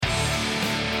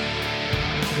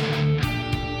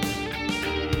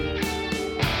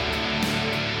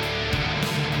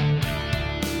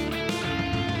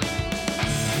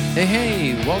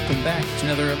Hey, welcome back to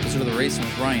another episode of the Racin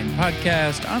with Ryan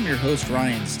podcast. I'm your host,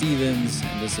 Ryan Stevens,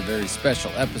 and this is a very special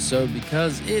episode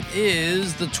because it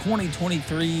is the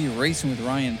 2023 Racin with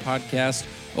Ryan podcast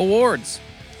awards.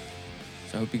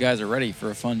 So I hope you guys are ready for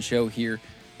a fun show here.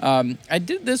 I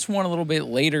did this one a little bit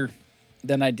later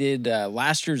than I did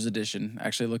last year's edition,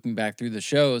 actually looking back through the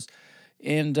shows.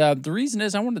 And the reason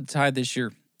is I wanted to tie this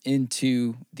year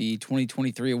into the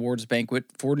 2023 awards banquet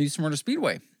for New Smyrna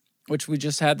Speedway, which we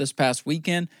just had this past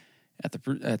weekend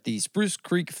at the Spruce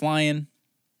Creek Fly-In.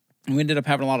 We ended up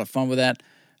having a lot of fun with that.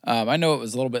 I know it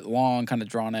was a little bit long, kind of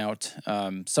drawn out.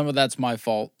 Some of that's my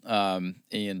fault,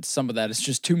 and some of that is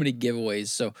just too many giveaways.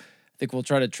 So I think we'll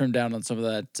try to trim down on some of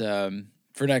that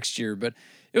for next year. But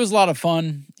it was a lot of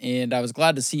fun, and I was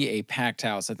glad to see a packed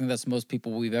house. I think that's the most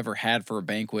people we've ever had for a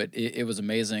banquet. It was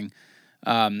amazing.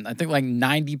 I think like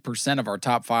 90% of our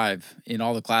top five in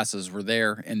all the classes were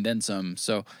there, and then some.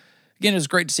 So again, it was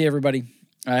great to see everybody.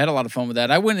 I had a lot of fun with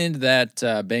that. I went into that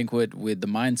banquet with the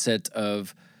mindset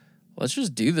of, let's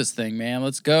just do this thing, man.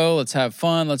 Let's go. Let's have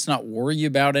fun. Let's not worry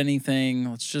about anything.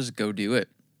 Let's just go do it.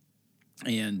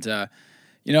 And,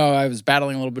 I was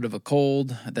battling a little bit of a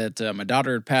cold that my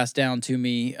daughter had passed down to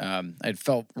me. I'd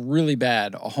felt really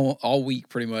bad all week,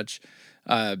 pretty much.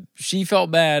 She felt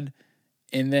bad.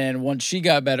 And then once she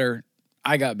got better,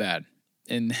 I got bad.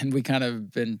 And then we kind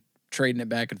of been trading it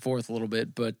back and forth a little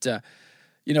bit, but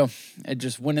I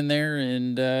just went in there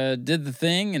and did the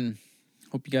thing, and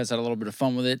hope you guys had a little bit of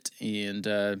fun with it, and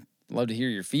love to hear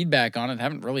your feedback on it.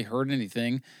 Haven't really heard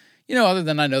anything, other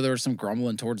than I know there was some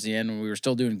grumbling towards the end when we were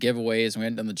still doing giveaways and we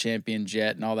hadn't done the champions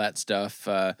yet and all that stuff.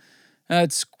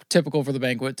 It's typical for the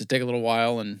banquet to take a little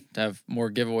while and to have more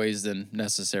giveaways than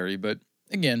necessary, but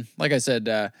again, like I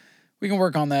said, we can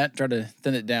work on that, try to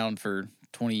thin it down for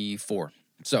 24.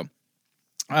 So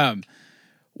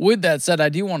with that said, I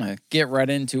do want to get right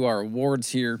into our awards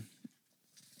here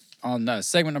on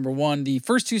segment number one. The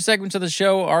first two segments of the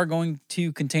show are going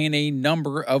to contain a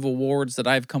number of awards that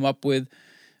I've come up with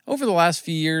over the last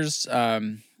few years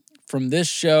from this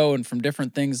show and from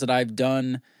different things that I've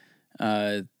done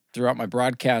throughout my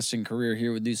broadcasting career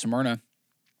here with New Smyrna.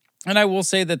 And I will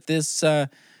say that this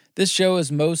show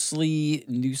is mostly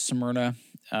New Smyrna.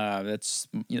 That's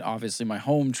obviously my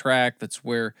home track. That's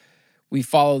where we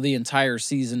follow the entire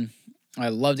season. I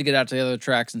love to get out to the other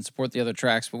tracks and support the other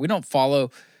tracks, but we don't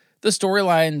follow the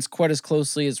storylines quite as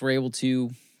closely as we're able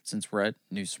to since we're at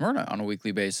New Smyrna on a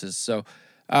weekly basis. So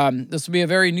this will be a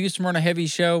very New Smyrna heavy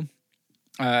show.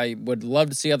 I would love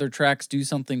to see other tracks do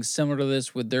something similar to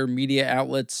this with their media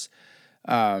outlets.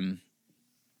 And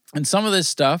some of this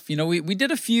stuff, we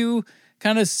did a few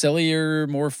kind of sillier,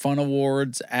 more fun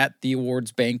awards at the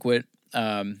awards banquet.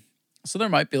 So there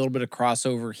might be a little bit of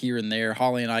crossover here and there.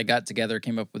 Holly and I got together,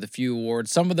 came up with a few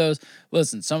awards. Some of those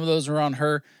are on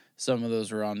her. Some of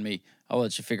those are on me. I'll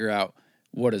let you figure out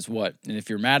what is what. And if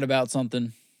you're mad about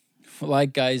something,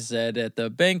 like I said at the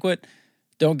banquet,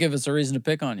 don't give us a reason to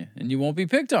pick on you, and you won't be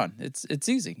picked on. It's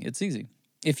easy. It's easy.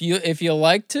 If you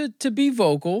like to be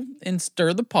vocal and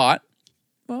stir the pot,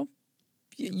 well,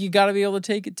 you got to be able to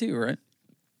take it too, right?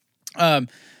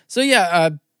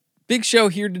 Big show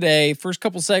here today. First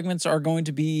couple segments are going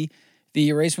to be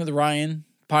the Racin with Ryan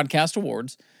podcast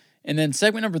awards. And then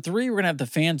segment number 3, we're going to have the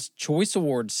Fans Choice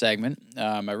Awards segment.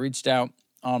 I reached out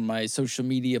on my social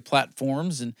media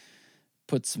platforms and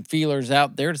put some feelers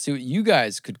out there to see what you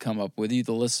guys could come up with, you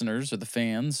the listeners or the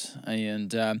fans.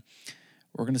 And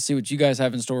we're going to see what you guys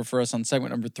have in store for us on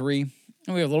segment number 3.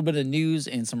 And we have a little bit of news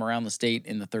and some around the state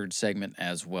in the third segment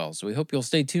as well. So we hope you'll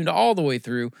stay tuned all the way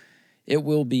through. It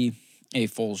will be a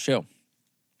full show.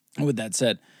 With that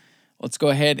said, let's go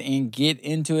ahead and get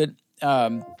into it.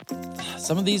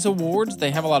 Some of these awards,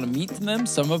 they have a lot of meat to them.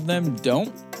 Some of them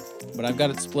don't, but I've got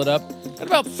it split up. Got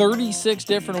about 36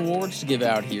 different awards to give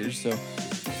out here, so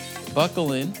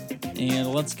buckle in and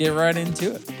let's get right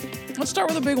into it. Let's start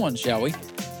with a big one, shall we?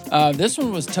 This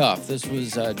one was tough. This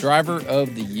was Driver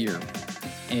of the Year,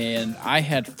 and I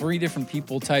had 3 different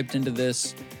people typed into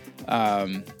this.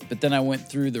 But then I went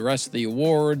through the rest of the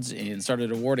awards and started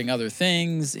awarding other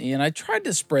things, and I tried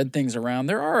to spread things around.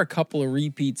 There are a couple of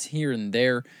repeats here and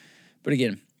there, but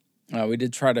again, we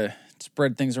did try to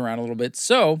spread things around a little bit.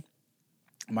 So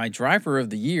my Driver of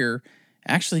the Year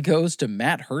actually goes to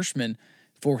Matt Hirschman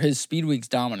for his Speed Weeks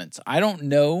dominance. I don't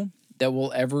know that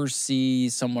we'll ever see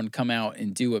someone come out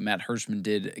and do what Matt Hirschman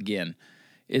did again.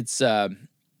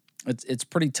 It's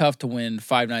pretty tough to win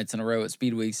 5 nights in a row at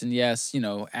Speed Weeks. And yes,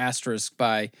 asterisk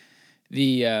by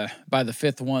the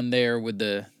 5th one there with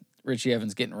the Richie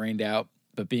Evans getting rained out,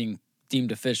 but being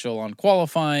deemed official on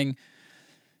qualifying.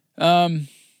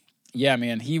 Yeah,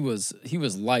 man, he was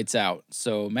lights out.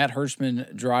 So Matt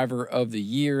Hirschman, driver of the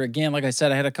year. Again, like I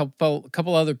said, I had a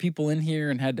couple other people in here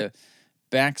and had to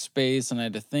backspace and I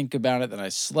had to think about it. Then I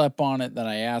slept on it. Then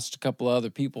I asked a couple other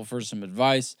people for some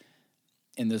advice,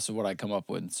 and this is what I come up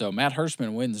with. So Matt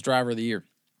Hirschman wins driver of the year.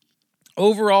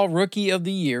 Overall rookie of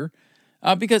the year,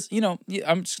 because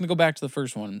I'm just gonna go back to the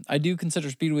first one. I do consider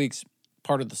Speed Weeks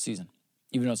part of the season,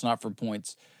 even though it's not for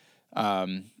points.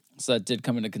 So that did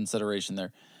come into consideration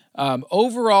there.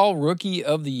 Overall rookie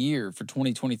of the year for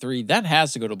 2023, that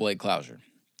has to go to Blake Clauser.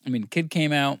 I mean, kid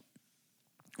came out,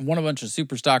 won a bunch of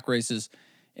super stock races,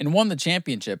 and won the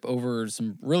championship over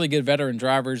some really good veteran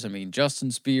drivers. I mean,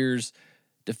 Justin Spears,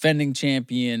 defending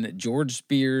champion, George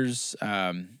Spears,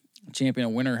 champion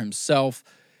and winner himself,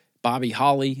 Bobby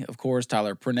Holly, of course,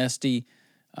 Tyler Prenesti.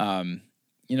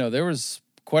 There was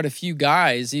quite a few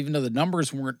guys, even though the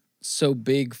numbers weren't so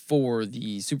big for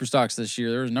the Superstocks this year.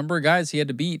 There was a number of guys he had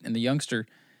to beat, and the youngster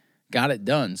got it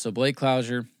done. So Blake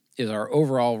Clauser is our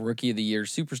overall Rookie of the Year,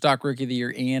 Superstock Rookie of the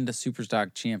Year, and a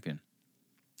Superstock champion.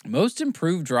 Most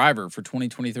improved driver for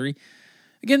 2023.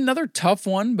 Again, another tough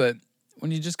one, but when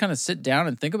you just kind of sit down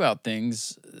and think about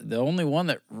things, the only one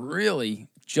that really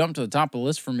jumped to the top of the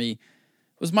list for me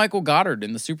was Michael Goddard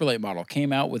in the Super Late model.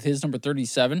 Came out with his number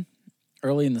 37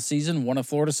 early in the season, won a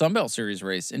Florida Sunbelt Series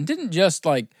race, and didn't just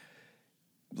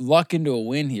luck into a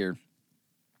win here.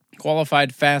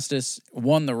 Qualified fastest,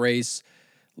 won the race,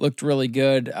 looked really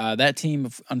good. That team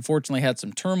unfortunately had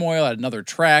some turmoil at another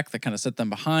track that kind of set them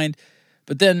behind.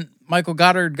 But then Michael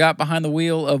Goddard got behind the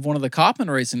wheel of one of the Coppin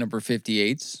Racing number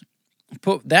 58s,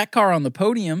 put that car on the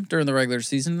podium during the regular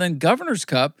season. Then Governor's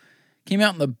Cup came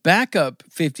out in the backup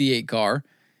 58 car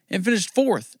and finished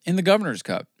fourth in the Governor's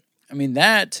Cup. I mean,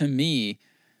 that to me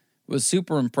was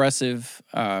super impressive.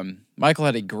 Michael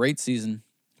had a great season.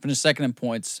 Finished second in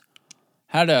points,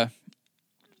 had a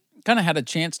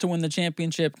chance to win the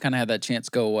championship, kind of had that chance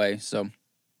go away. So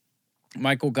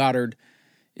Michael Goddard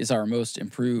is our most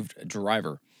improved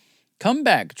driver.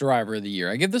 Comeback driver of the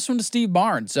year. I give this one to Steve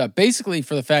Barnes, basically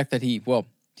for the fact that he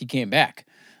came back.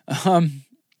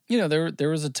 There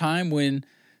was a time when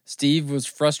Steve was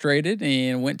frustrated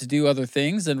and went to do other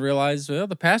things and realized, well,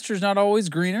 the pasture's not always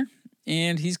greener,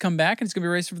 and he's come back and he's going to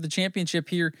be racing for the championship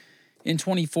here in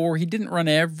 24. He didn't run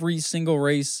every single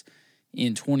race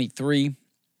in 23,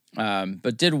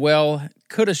 but did well.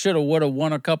 Coulda, shoulda, woulda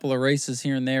won a couple of races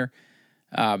here and there.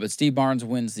 But Steve Barnes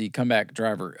wins the comeback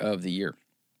driver of the year.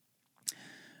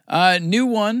 New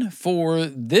one for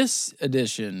this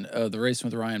edition of the Racing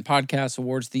with Ryan Podcast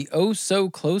Awards, the Oh So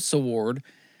Close Award.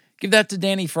 Give that to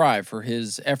Danny Fry for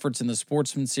his efforts in the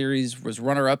Sportsman Series. Was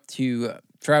runner-up to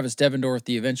Travis Devendorf,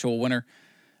 the eventual winner.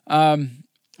 I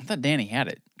thought Danny had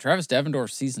it. Travis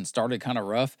Devendorf's season started kind of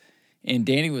rough, and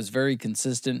Danny was very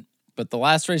consistent. But the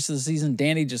last race of the season,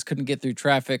 Danny just couldn't get through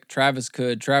traffic. Travis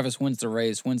could. Travis wins the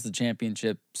race, wins the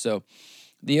championship. So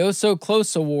the Oh So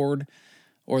Close Award,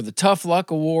 or the Tough Luck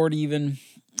Award even,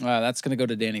 that's going to go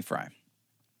to Danny Fry.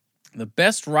 The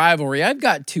best rivalry, I've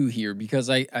got two here because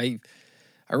I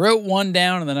wrote one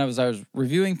down, and then I was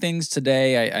reviewing things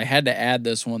today. I had to add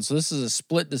this one. So this is a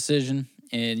split decision,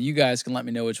 and you guys can let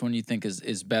me know which one you think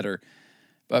is better.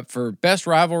 But for best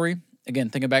rivalry, again,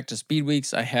 thinking back to Speed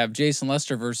Weeks, I have Jason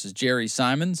Lester versus Jerry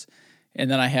Simons, and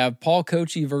then I have Paul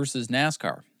Cochi versus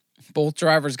NASCAR. Both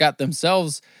drivers got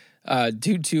themselves,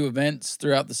 due to events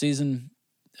throughout the season,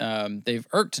 they've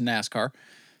irked NASCAR.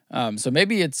 So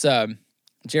maybe it's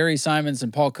Jerry Simons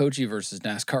and Paul Cochi versus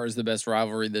NASCAR is the best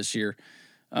rivalry this year.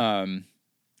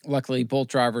 Luckily, both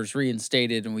drivers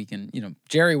reinstated, and we can,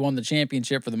 Jerry won the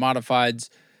championship for the modifieds.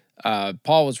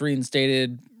 Paul was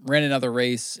reinstated, ran another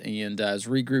race, and is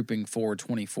regrouping for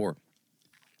 24.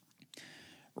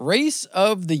 Race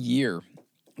of the year.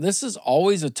 This is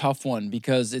always a tough one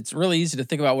because it's really easy to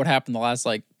think about what happened the last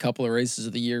couple of races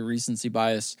of the year, recency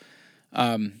bias.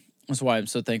 That's why I'm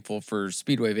so thankful for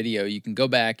Speedway Video. You can go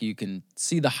back, you can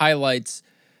see the highlights.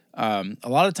 A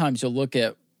lot of times you'll look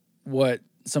at what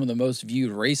some of the most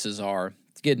viewed races are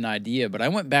to get an idea, but I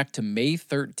went back to May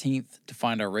 13th to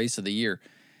find our race of the year,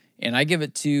 and I give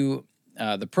it to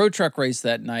the Pro Truck race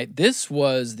that night. This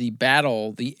was the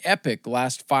battle, the epic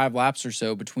last 5 laps or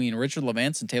so between Richard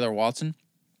Levance and Taylor Watson.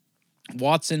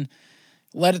 Watson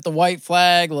led at the white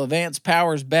flag. Levance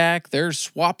powers back. They're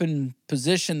swapping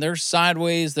position. They're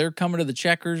sideways. They're coming to the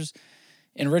checkers.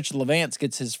 And Richard Levance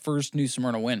gets his first New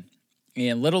Smyrna win.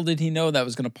 And little did he know that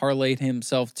was going to parlay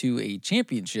himself to a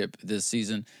championship this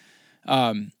season.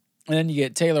 And then you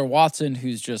get Taylor Watson,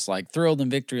 who's just thrilled in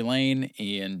victory lane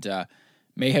and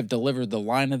may have delivered the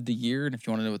line of the year. And if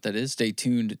you want to know what that is, stay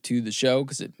tuned to the show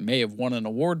because it may have won an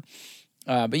award.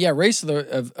 But yeah, race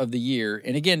of the year.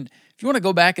 And again, if you want to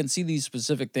go back and see these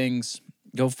specific things,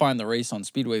 go find the race on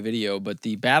Speedway Video. But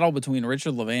the battle between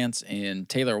Richard Levance and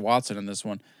Taylor Watson in this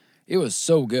one, it was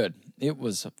so good. It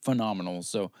was phenomenal.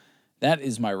 So that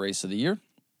is my race of the year.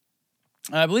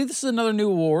 I believe this is another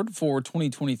new award for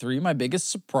 2023, my biggest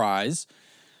surprise.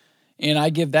 And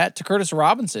I give that to Curtis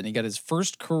Robinson. He got his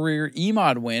first career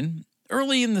EMOD win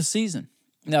early in the season.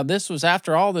 Now, this was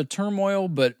after all the turmoil,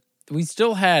 but we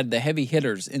still had the heavy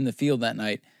hitters in the field that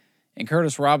night. And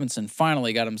Curtis Robinson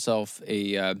finally got himself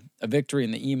a victory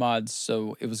in the EMODs,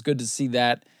 so it was good to see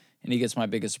that. And he gets my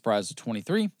biggest surprise of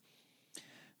 23.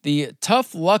 The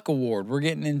Tough Luck Award, we're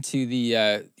getting into the,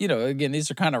 again, these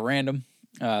are kind of random.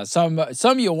 Some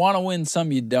you want to win,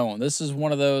 some you don't. This is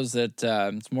one of those that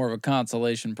it's more of a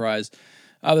consolation prize.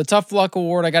 The Tough Luck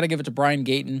Award, I got to give it to Brian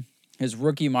Gayton. His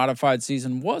rookie modified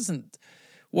season wasn't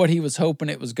what he was hoping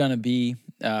it was going to be.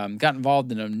 Got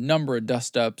involved in a number of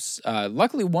dust-ups.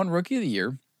 Luckily, won Rookie of the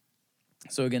Year.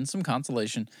 So, again, some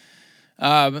consolation.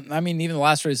 Even the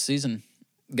last race of the season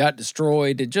got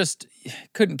destroyed. It just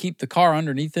couldn't keep the car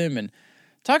underneath him. And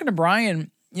talking to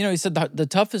Brian, he said the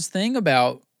toughest thing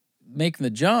about making the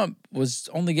jump was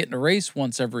only getting a race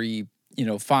once every,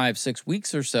 5-6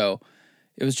 weeks or so.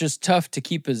 It was just tough to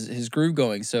keep his groove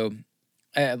going. So,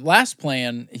 last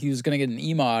plan, he was going to get an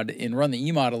EMOD and run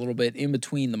the EMOD a little bit in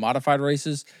between the modified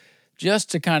races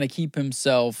just to kind of keep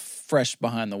himself fresh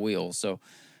behind the wheel. So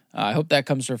I hope that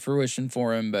comes to fruition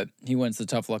for him, but he wins the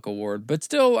Tough Luck Award. But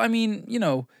still, could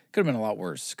have been a lot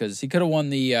worse because he could have won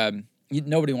the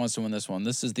nobody wants to win this one.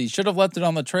 This is the Should Have Left It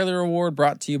on the Trailer Award,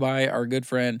 brought to you by our good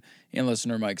friend and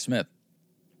listener, Mike Smith.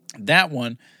 That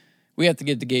one, we have to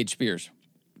give to Gage Spears.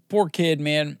 Poor kid,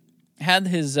 man. Had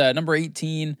his number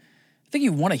 18. I think he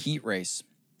won a heat race.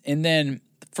 And then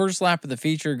the first lap of the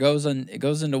feature goes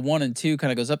into 1 and 2,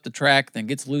 kind of goes up the track, then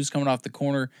gets loose coming off the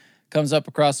corner, comes up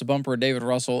across the bumper of David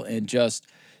Russell, and just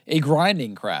a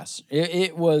grinding crash.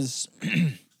 It was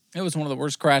it was one of the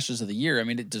worst crashes of the year.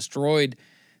 It destroyed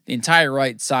the entire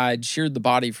right side, sheared the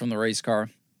body from the race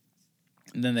car.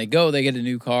 And then they get a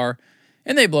new car,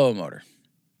 and they blow a motor.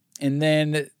 And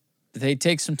then they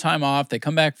take some time off. They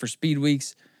come back for Speed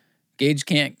Weeks.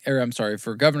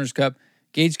 For Governor's Cup,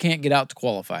 Gage can't get out to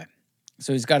qualify.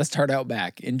 So he's got to start out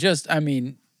back. And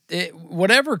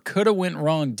whatever could have went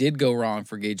wrong did go wrong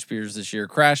for Gage Spears this year.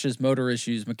 Crashes, motor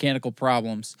issues, mechanical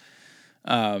problems,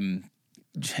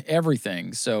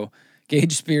 everything. So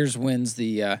Gage Spears wins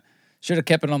the Should Have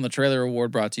Kept It on the Trailer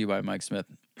Award, brought to you by Mike Smith.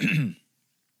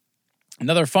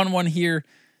 Another fun one here,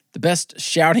 the best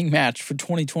shouting match for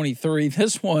 2023.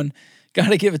 This one, got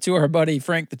to give it to our buddy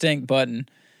Frank the Tank Button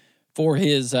for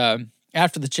his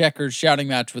after the checkers shouting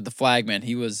match with the flagman.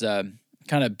 He was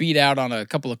kind of beat out on a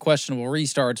couple of questionable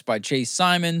restarts by Chase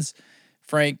Simons.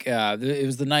 Frank, it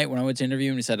was the night when I went to interview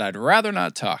him, and he said, I'd rather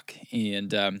not talk.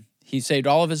 And he saved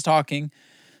all of his talking.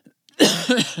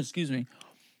 Excuse me.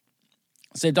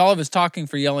 Saved all of his talking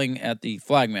for yelling at the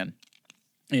flagman.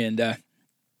 And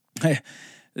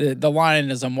the line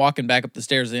as I'm walking back up the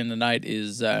stairs at the end of the night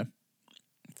is,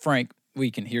 Frank, we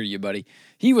can hear you, buddy.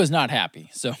 He was not happy.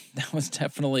 So that was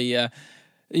definitely, some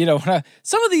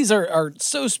of these are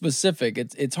so specific.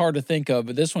 It's hard to think of,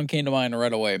 but this one came to mind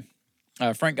right away.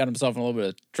 Frank got himself in a little bit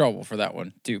of trouble for that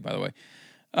one too, by the way.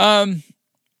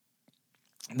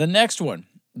 The next one,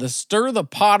 the Stir the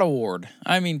Pot Award.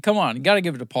 Come on, you got to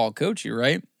give it to Paul Coachy,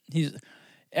 right? He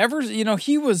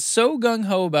was so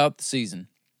gung-ho about the season.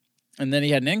 And then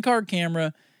he had an in-car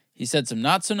camera. He said some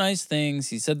not so nice things.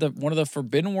 He said one of the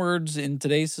forbidden words in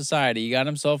today's society. He got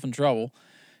himself in trouble.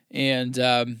 And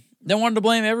then wanted to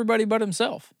blame everybody but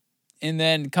himself. And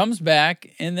then comes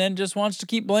back and then just wants to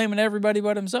keep blaming everybody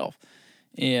but himself.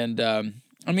 And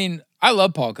I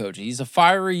love Paul Coachy. He's a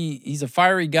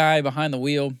fiery guy behind the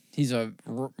wheel. He's a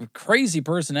crazy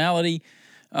personality.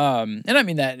 And I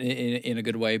mean that in a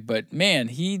good way. But man,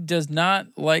 he does not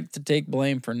like to take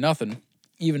blame for nothing,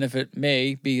 even if it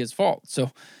may be his fault.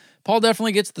 So Paul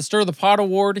definitely gets the Stir the Pot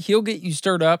Award. He'll get you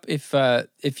stirred up if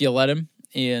you let him.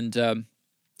 And,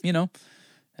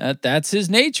 that's his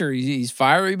nature. He's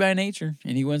fiery by nature,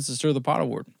 and he wins the Stir the Pot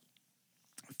Award.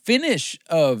 Finish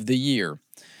of the year.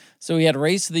 So we had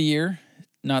Race of the Year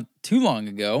not too long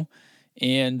ago.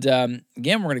 And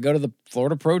again, we're going to go to the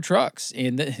Florida Pro Trucks.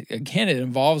 And again, it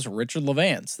involves Richard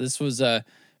Levance. This was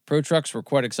Pro Trucks were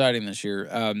quite exciting this year.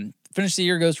 Finish the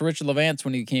year goes to Richard Levance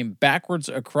when he came backwards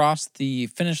across the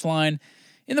finish line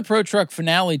in the Pro Truck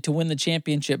finale to win the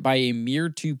championship by a mere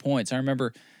 2 points. I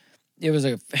remember it was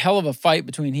a hell of a fight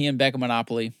between he and Becca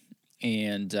Monopoly,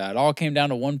 and it all came down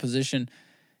to one position.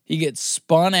 He gets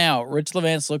spun out. Rich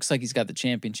Levance looks like he's got the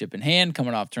championship in hand.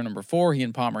 Coming off turn number 4, he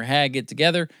and Palmer Hag get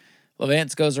together.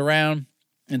 Levance goes around,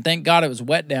 and thank God it was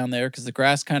wet down there because the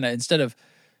grass kind of, instead of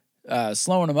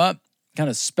slowing him up, kind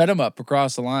of sped him up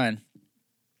across the line.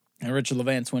 And Richard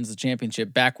Levance wins the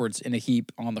championship backwards in a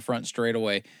heap on the front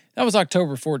straightaway. That was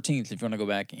October 14th, if you want to go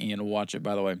back and watch it,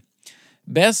 by the way.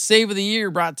 Best save of the year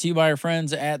brought to you by our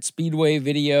friends at Speedway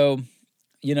Video.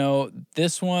 You know,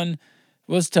 this one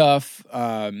was tough.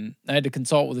 I had to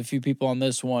consult with a few people on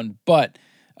this one, but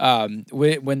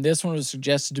when this one was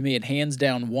suggested to me, it hands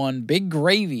down won. Big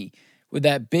Gravy with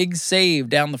that big save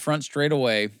down the front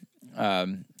straightaway.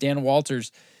 Dan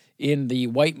Walters in the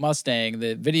white Mustang.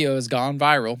 The video has gone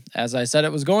viral, as I said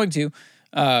it was going to.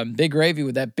 Big Gravy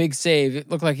with that big save. It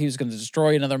looked like he was going to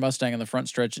destroy another Mustang on the front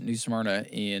stretch at New Smyrna,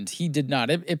 and he did not.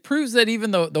 It proves that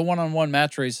even though the one-on-one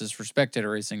match races for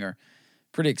spectator racing are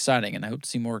pretty exciting, and I hope to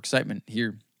see more excitement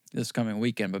here this coming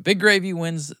weekend. But Big Gravy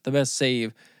wins the best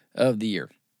save of the year.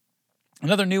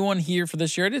 Another new one here for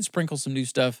this year. I did sprinkle some new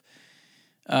stuff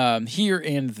here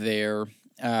and there.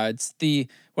 It's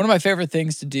one of my favorite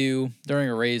things to do during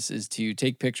a race is to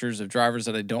take pictures of drivers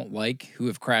that I don't like who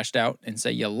have crashed out and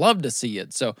say, you love to see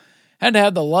it. So I had to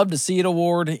have the Love to See It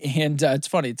award. And it's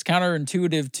funny. It's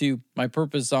counterintuitive to my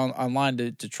purpose online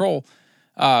to troll.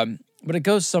 But it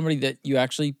goes to somebody that you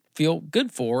actually feel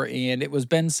good for. And it was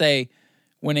Ben Say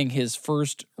winning his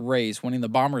first race, winning the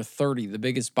Bomber 30, the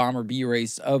biggest Bomber B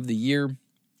race of the year.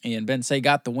 And Ben Say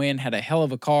got the win, had a hell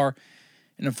of a car.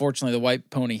 And unfortunately, the white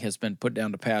pony has been put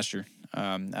down to pasture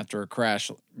after a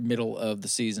crash middle of the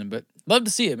season. But love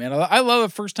to see it, man. I love a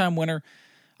first-time winner.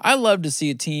 I love to see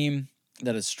a team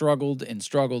that has struggled and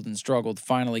struggled and struggled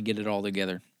finally get it all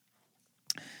together.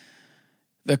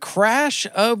 The crash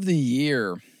of the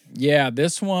year. Yeah,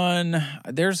 this one,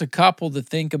 there's a couple to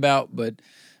think about, but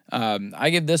I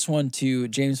give this one to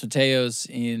James Mateos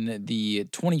in the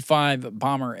 25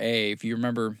 Bomber A. If you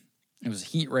remember, it was a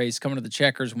heat race coming to the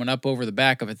checkers, went up over the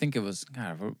back of, I think it was,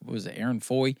 Aaron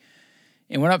Foy,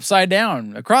 and went upside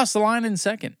down across the line in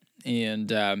second.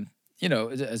 And,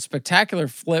 a spectacular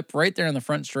flip right there in the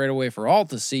front straightaway for all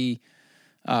to see.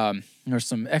 There's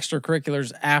some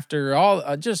extracurriculars after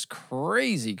all, just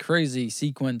crazy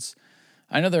sequence.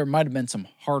 I know there might have been some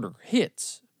harder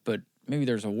hits, but maybe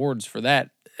there's awards for that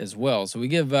as well. So we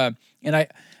give, and I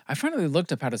finally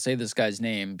looked up how to say this guy's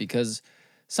name because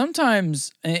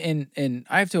sometimes, and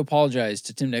I have to apologize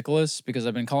to Tim Nicholas because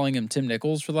I've been calling him Tim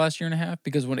Nichols for the last year and a half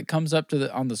because when it comes up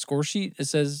to on the score sheet, it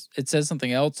says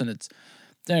something else, and it's,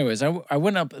 anyways, I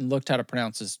went up and looked how to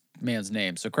pronounce this man's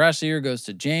name. So crash of the year goes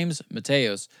to James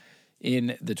Mateos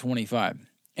in the 25.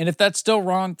 And if that's still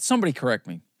wrong, somebody correct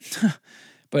me.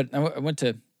 But I went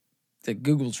to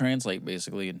Google Translate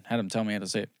basically and had him tell me how to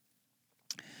say it.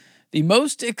 The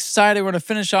most exciting, we're going to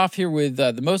finish off here with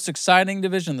the most exciting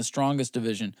division, the strongest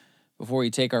division, before we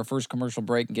take our first commercial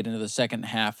break and get into the second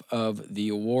half of the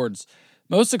awards.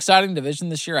 Most exciting division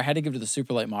this year, I had to give to the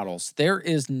super late models. There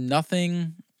is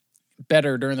nothing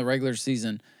better during the regular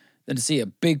season than to see a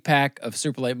big pack of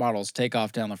super late models take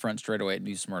off down the front straightaway at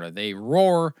New Smyrna. They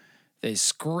roar, they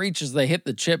screech as they hit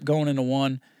the chip going into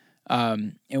one.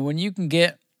 And when you can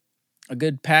get a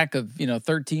good pack of,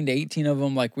 13 to 18 of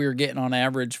them like we were getting on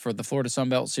average for the Florida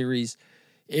Sunbelt Series,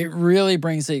 it really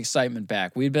brings the excitement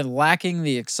back. We've been lacking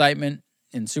the excitement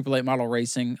in super late model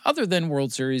racing other than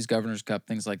World Series, Governor's Cup,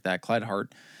 things like that, Clyde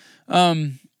Hart.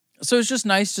 So it's just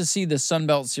nice to see the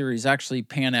Sunbelt Series actually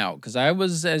pan out because I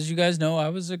was, as you guys know, I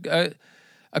was a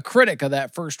critic of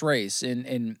that first race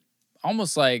and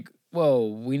almost like, whoa,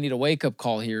 we need a wake-up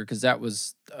call here because that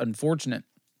was unfortunate.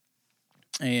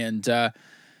 And,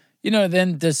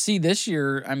 then to see this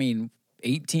year,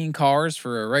 18 cars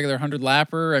for a regular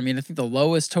 100-lapper. I think the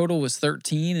lowest total was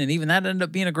 13, and even that ended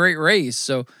up being a great race.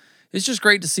 So it's just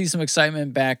great to see some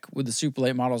excitement back with the super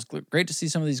late models. Great to see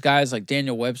some of these guys like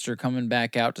Daniel Webster coming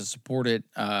back out to support it.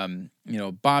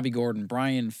 Bobby Gordon,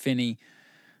 Brian Finney,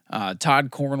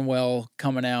 Todd Cornwell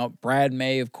coming out, Brad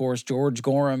May, of course, George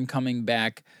Gorham coming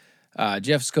back,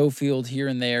 Jeff Schofield here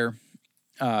and there.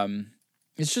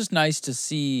 It's just nice to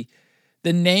see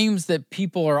the names that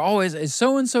people are always, is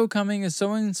so-and-so coming, is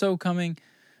so-and-so coming.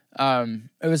 It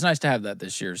was nice to have that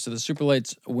this year. So the Super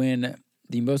Lates win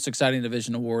the most exciting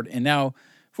division award. And now,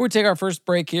 before we take our first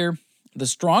break here, the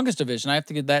strongest division, I have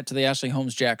to give that to the Ashley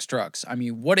Holmes Jacks trucks.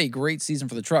 What a great season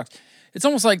for the trucks. It's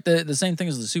almost like the same thing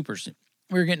as the supers.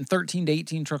 We were getting 13 to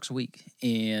 18 trucks a week,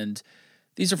 and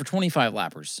these are for 25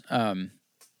 lappers.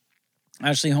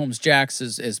 Ashley Holmes Jacks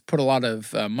has put a lot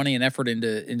of money and effort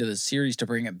into the series to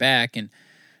bring it back, and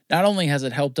not only has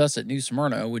it helped us at New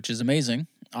Smyrna, which is amazing,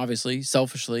 obviously,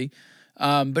 selfishly,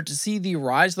 But to see the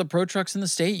rise of the pro trucks in the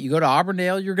state, you go to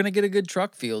Auburndale, you're going to get a good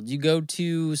truck field. You go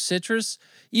to Citrus,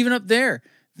 even up there,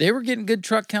 they were getting good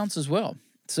truck counts as well.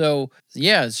 So,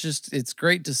 yeah, it's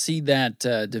great to see that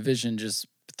division just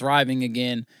thriving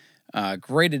again.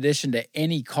 Great addition to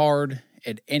any card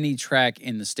at any track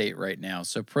in the state right now.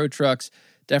 So pro trucks,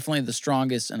 definitely the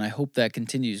strongest, and I hope that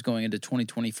continues going into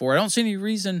 2024. I don't see any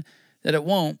reason that it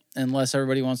won't unless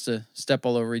everybody wants to step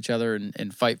all over each other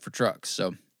and fight for trucks.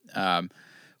 So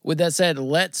with that said,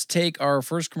 let's take our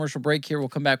first commercial break here. We'll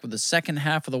come back with the second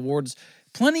half of the awards.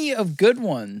 Plenty of good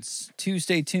ones to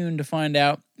stay tuned to find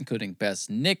out, including best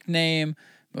nickname,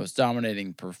 most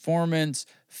dominating performance,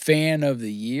 fan of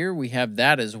the year. We have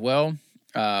that as well.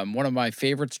 One of my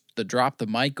favorites, the Drop the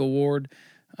Mic Award.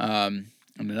 And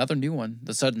another new one,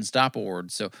 the Sudden Stop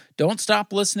Award. So don't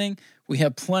stop listening. We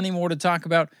have plenty more to talk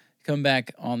about. Come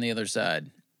back on the other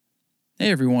side.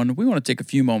 Hey, everyone. We want to take a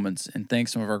few moments and thank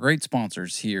some of our great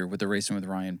sponsors here with the Racing with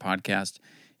Ryan podcast,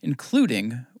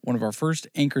 including one of our first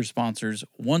anchor sponsors,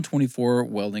 124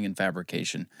 Welding and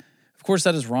Fabrication. Of course,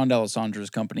 that is Ron D'Alessandro's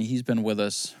company. He's been with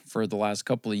us for the last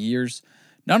couple of years,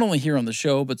 not only here on the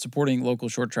show, but supporting local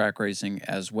short track racing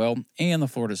as well, and the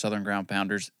Florida Southern Ground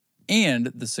Pounders,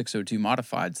 and the 602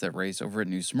 Modifieds that race over at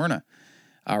New Smyrna.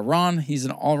 Ron, he's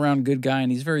an all-around good guy,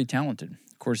 and he's very talented.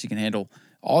 Of course, he can handle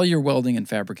all your welding and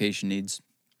fabrication needs.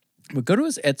 But go to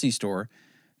his Etsy store,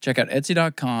 check out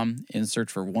Etsy.com, and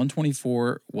search for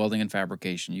 124 Welding and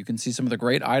Fabrication. You can see some of the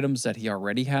great items that he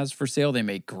already has for sale. They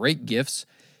make great gifts.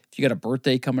 If you got a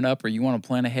birthday coming up or you want to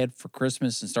plan ahead for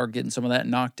Christmas and start getting some of that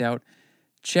knocked out,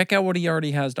 check out what he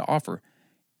already has to offer.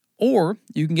 Or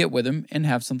you can get with him and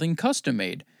have something custom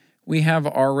made. We have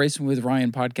our Racing with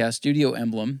Ryan podcast studio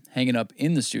emblem hanging up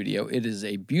in the studio. It is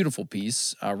a beautiful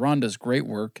piece. Ron does great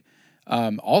work.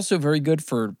 Also very good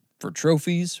for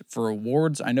trophies, for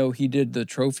awards. I know he did the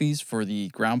trophies for the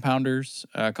Ground Pounders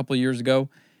a couple of years ago,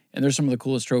 and they're some of the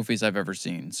coolest trophies I've ever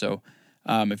seen. So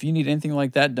if you need anything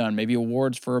like that done, maybe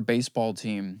awards for a baseball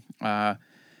team, for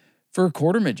a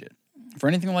quarter midget, for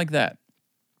anything like that,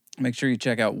 make sure you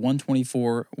check out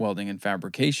 124 Welding and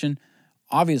Fabrication.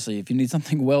 Obviously, if you need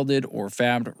something welded or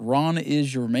fabbed, Ron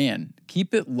is your man.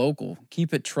 Keep it local.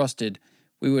 Keep it trusted.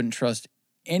 We wouldn't trust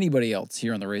anybody else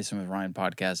here on the Racing with Ryan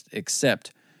podcast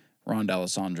except Ron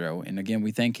D'Alessandro. And again,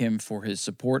 we thank him for his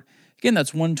support. Again,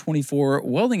 that's 124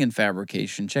 Welding and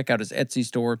Fabrication. Check out his Etsy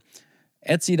store,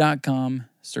 Etsy.com.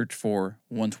 Search for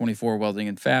 124 Welding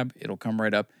and Fab. It'll come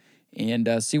right up, and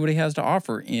see what he has to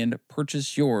offer and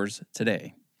purchase yours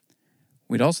today.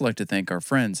 We'd also like to thank our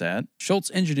friends at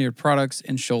Schultz Engineered Products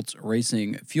and Schultz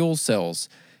Racing Fuel Cells.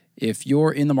 If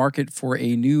you're in the market for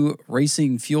a new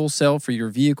racing fuel cell for your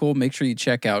vehicle, make sure you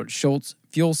check out Schultz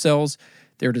Fuel Cells.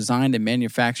 They're designed and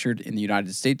manufactured in the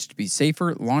United States to be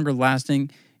safer, longer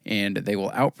lasting, and they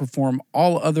will outperform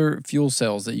all other fuel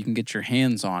cells that you can get your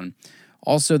hands on.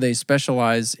 Also, they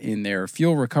specialize in their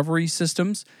fuel recovery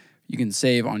systems. You can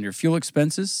save on your fuel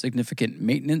expenses, significant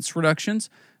maintenance reductions,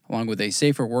 along with a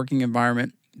safer working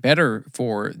environment, better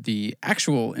for the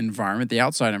actual environment, the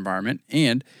outside environment,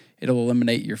 and it'll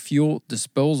eliminate your fuel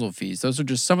disposal fees. Those are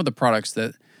just some of the products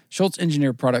that Schultz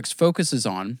Engineered Products focuses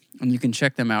on, and you can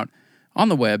check them out on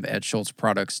the web at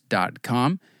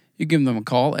schultzproducts.com. You give them a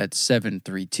call at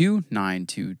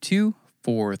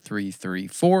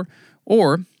 732-922-4334,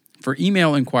 or for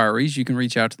email inquiries, you can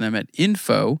reach out to them at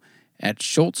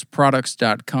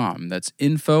info@schultzproducts.com. That's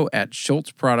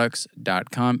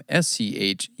info@schultzproducts.com,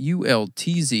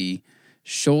 SCHULTZ,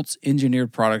 Schultz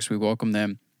Engineered Products. We welcome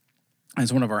them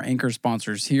as one of our anchor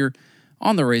sponsors here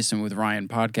on the Racing with Ryan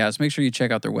podcast. Make sure you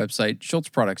check out their website,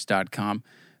 schultzproducts.com,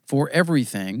 for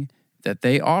everything that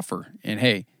they offer. And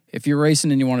hey, if you're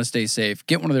racing and you want to stay safe,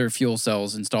 get one of their fuel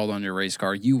cells installed on your race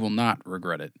car. You will not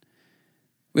regret it.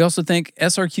 We also thank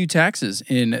SRQ Taxes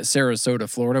in Sarasota,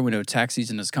 Florida. We know tax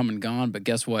season has come and gone, but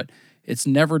guess what? It's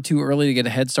never too early to get a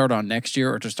head start on next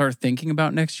year or to start thinking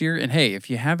about next year. And hey, if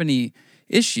you have any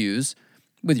issues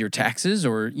with your taxes,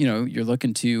 or you're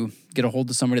looking to get a hold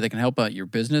of somebody that can help out your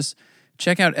business,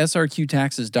 check out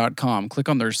srqtaxes.com. Click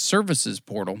on their services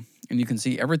portal, and you can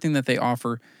see everything that they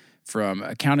offer, from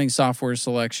accounting software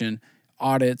selection,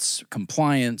 audits,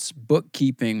 compliance,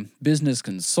 bookkeeping, business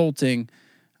consulting.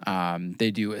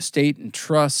 They do estate and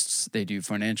trusts. They do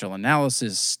financial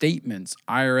analysis, statements,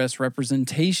 IRS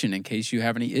representation in case you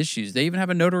have any issues. They even have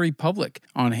a notary public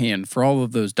on hand for all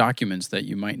of those documents that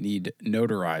you might need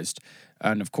notarized.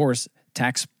 And of course,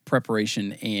 tax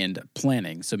preparation and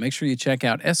planning. So make sure you check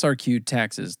out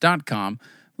srqtaxes.com,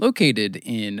 located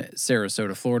in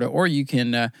Sarasota, Florida, or you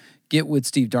can get with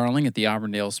Steve Darling at the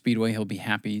Auburndale Speedway. He'll be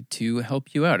happy to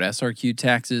help you out. SRQ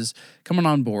Taxes coming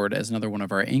on board as another one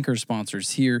of our anchor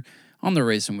sponsors here on the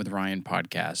Racin with Ryan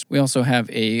podcast. We also have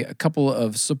a couple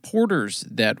of supporters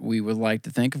that we would like to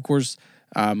thank. Of course,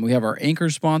 we have our anchor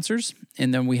sponsors,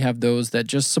 and then we have those that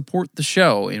just support the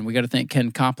show. And we got to thank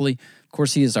Ken Copley. Of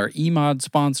course, he is our eMod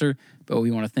sponsor, but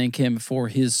we want to thank him for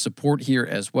his support here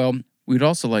as well. We'd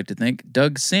also like to thank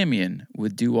Doug Samian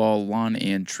with Do All Lawn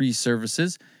and Tree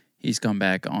Services. He's come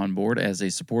back on board as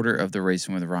a supporter of the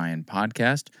Racin with Ryan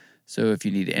podcast. So if you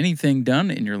need anything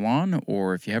done in your lawn,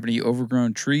 or if you have any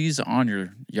overgrown trees on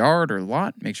your yard or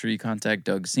lot, make sure you contact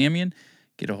Doug Samian,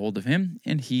 get a hold of him,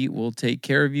 and he will take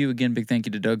care of you. Again, big thank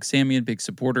you to Doug Samian, big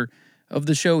supporter of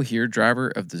the show here, driver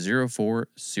of the 04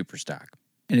 Superstock.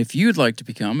 And if you'd like to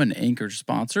become an anchor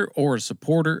sponsor or a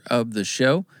supporter of the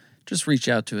show, just reach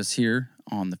out to us here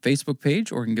on the Facebook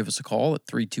page, or you can give us a call at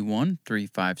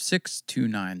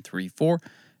 321-356-2934.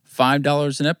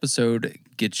 $5 an episode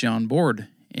gets you on board.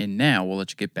 And now we'll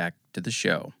let you get back to the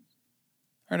show. All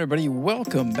right, everybody,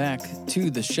 welcome back to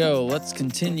the show. Let's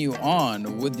continue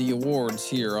on with the awards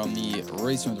here on the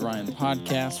Racin with Ryan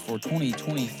podcast for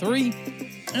 2023.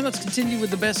 And let's continue with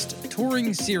the best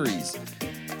touring series.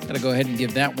 Got to go ahead and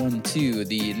give that one to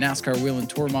the NASCAR Wheel and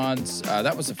Tour Mods.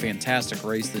 That was a fantastic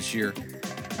race this year.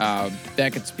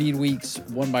 Back at Speed Weeks,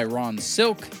 won by Ron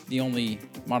Silk, the only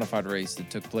modified race that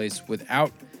took place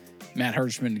without Matt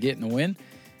Hirschman getting the win.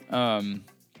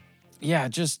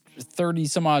 Just 30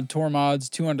 some odd tour mods,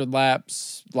 200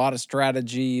 laps, a lot of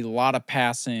strategy, a lot of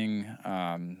passing.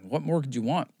 What more could you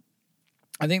want?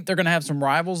 I think they're going to have some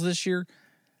rivals this year.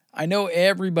 I know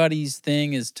everybody's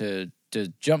thing is to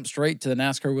jump straight to the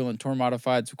NASCAR Wheel and Tour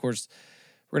Modifieds. Of course,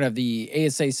 we're going to have the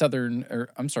ASA Southern,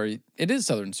 it is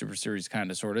Southern Super Series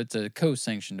kind of, sort of. It's a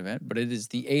co-sanctioned event, but it is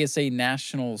the ASA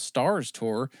National Stars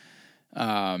Tour.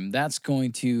 That's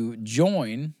going to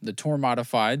join the Tour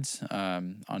Modifieds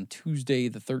on Tuesday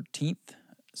the 13th.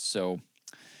 So,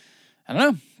 I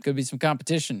don't know. Could be some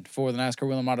competition for the NASCAR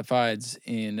Wheel and Modifieds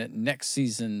in next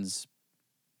season's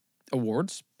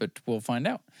awards, but we'll find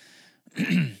out.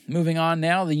 Moving on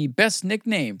now, the best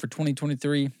nickname for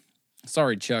 2023.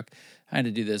 Sorry, Chuck. I had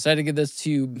to do this. I had to give this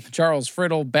to Charles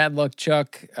Friddle. Bad luck,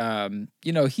 Chuck.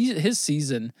 His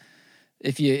season,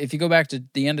 if you go back to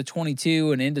the end of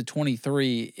 22 and into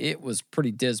 23, it was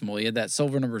pretty dismal. He had that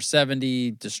silver number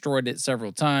 70, destroyed it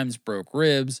several times, broke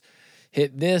ribs,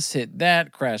 hit this, hit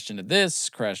that, crashed into this,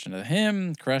 crashed into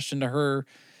him, crashed into her.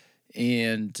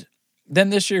 And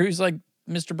then this year, he's like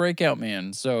Mr. Breakout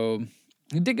Man. So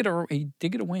he did get a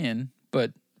win,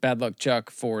 but bad luck,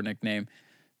 Chuck, for a nickname.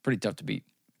 Pretty tough to beat.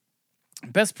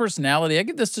 Best personality, I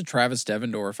give this to Travis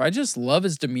Devendorf. I just love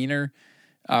his demeanor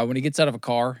when he gets out of a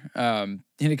car. And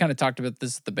he kind of talked about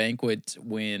this at the banquet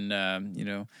when,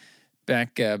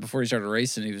 back before he started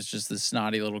racing, he was just this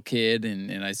snotty little kid.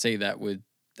 And I say that with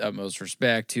utmost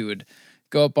respect, who would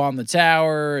go up on the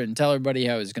tower and tell everybody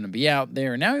how he's going to be out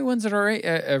there. And now he wins at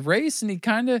a race, and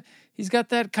he's got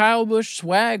that Kyle Busch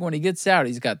swag when he gets out.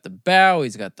 He's got the bow,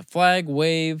 he's got the flag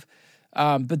wave.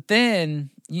 But then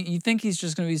you think he's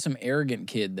just going to be some arrogant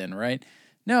kid then, right?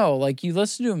 No, like you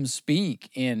listen to him speak,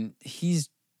 and he's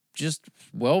just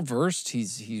well-versed.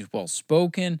 He's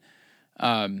well-spoken.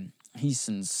 He's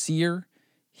sincere.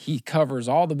 He covers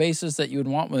all the bases that you would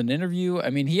want with an interview. I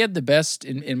mean, he had the best,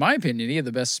 in my opinion, he had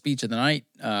the best speech of the night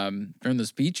during the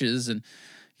speeches. And,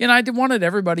 I wanted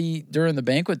everybody during the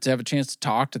banquet to have a chance to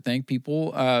talk, to thank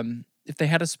people. If they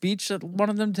had a speech, I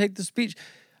wanted them to take the speech.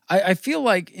 I feel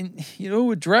like,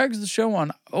 it drags the show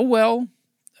on. Oh, well,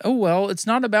 it's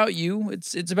not about you.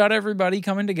 It's about everybody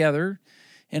coming together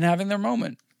and having their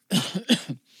moment.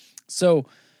 So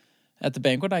at the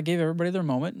banquet, I gave everybody their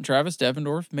moment, and Travis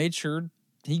Devendorf made sure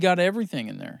he got everything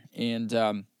in there. And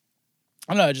I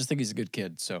don't know, I just think he's a good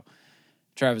kid. So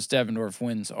Travis Devendorf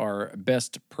wins our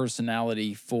best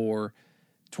personality for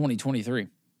 2023.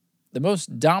 The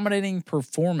most dominating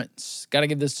performance, got to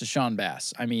give this to Sean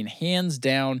Bass. I mean, hands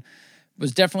down,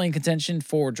 was definitely in contention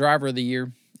for driver of the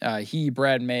year. He,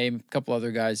 Brad May, a couple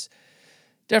other guys,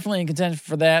 definitely in contention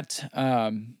for that.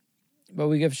 But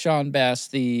we give Sean Bass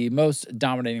the most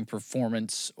dominating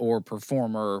performance or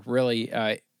performer, really.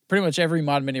 Pretty much every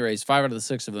Mod Mini race, 5 out of the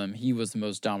 6 of them, he was the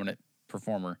most dominant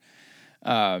performer.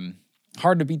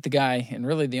 Hard to beat the guy, and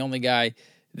really the only guy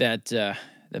that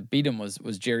beat him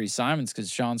was Jerry Simons, because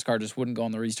Sean's car just wouldn't go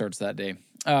on the restarts that day.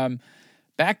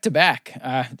 Back-to-back.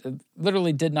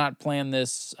 Literally did not plan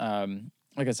this.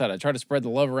 Like I said, I try to spread the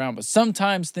love around, but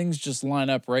sometimes things just line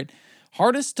up, right?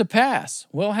 Hardest to pass.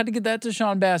 Well, I had to get that to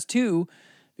Sean Bass, too,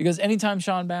 because anytime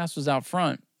Sean Bass was out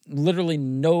front, literally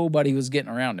nobody was getting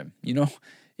around him.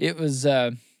 it was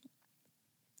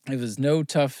no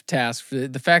tough task.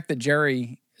 The fact that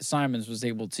Jerry Simons was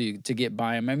able to get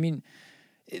by him. I mean,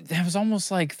 that was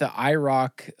almost like the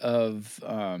IROC of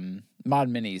mod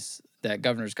minis, that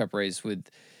Governor's Cup race with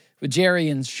Jerry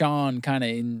and Sean kind of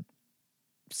in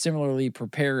similarly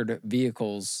prepared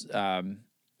vehicles.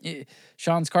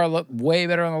 Sean's car looked way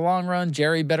better on the long run,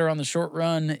 Jerry better on the short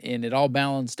run, and it all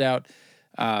balanced out.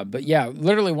 But yeah,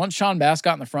 literally once Sean Bass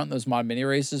got in the front in those mod mini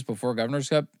races before Governor's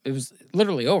Cup, it was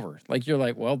literally over. Like, you're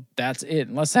like, well, that's it.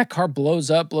 Unless that car blows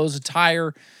a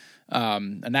tire,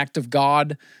 an act of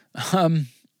God.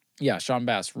 Yeah, Sean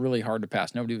Bass, really hard to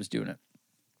pass. Nobody was doing it.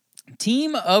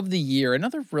 Team of the year,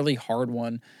 another really hard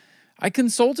one. I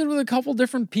consulted with a couple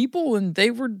different people, and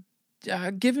they were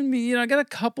giving me, I got a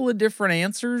couple of different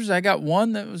answers. I got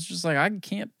one that was just like, I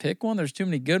can't pick one. There's too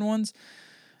many good ones.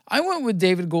 I went with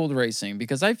David Gould Racing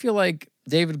because I feel like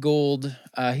David Gould,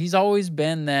 he's always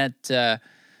been that,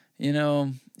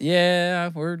 yeah,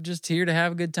 we're just here to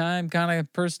have a good time kind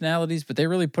of personalities, but they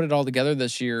really put it all together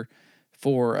this year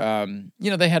for,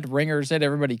 they had ringers, they had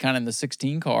everybody kind of in the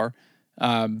 16 car,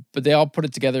 but they all put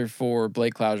it together for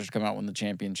Blake Clouser to come out and win the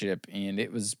championship, and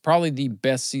it was probably the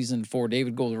best season for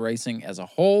David Gould Racing as a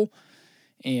whole.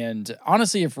 And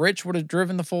honestly, if Rich would have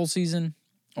driven the full season,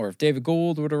 or if David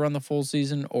Gould would have run the full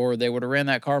season, or they would have ran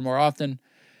that car more often,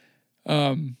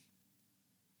 they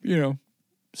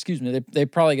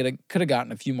probably could have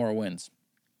gotten a few more wins.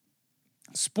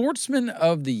 Sportsman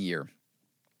of the Year.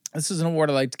 This is an award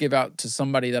I like to give out to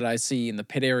somebody that I see in the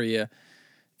pit area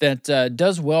that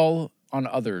does well on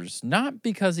others, not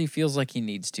because he feels like he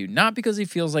needs to, not because he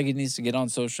feels like he needs to get on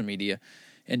social media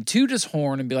and toot his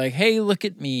horn and be like, hey, look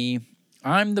at me,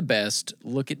 I'm the best,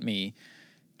 look at me.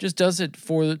 Just does it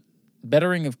for the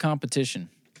bettering of competition.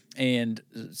 And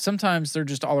sometimes they're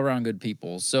just all around good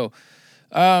people. So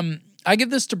I give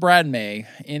this to Brad May,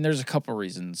 and there's a couple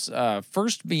reasons.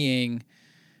 First being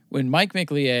when Mike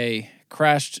McLeay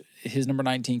crashed his number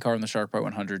 19 car in the Shark Bite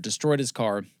 100, destroyed his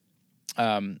car.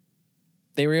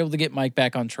 They were able to get Mike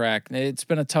back on track. It's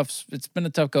been a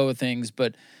tough go of things,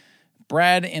 but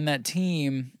Brad and that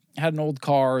team had an old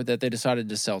car that they decided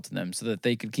to sell to them so that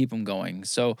they could keep them going.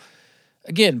 So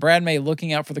again, Brad May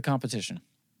looking out for the competition.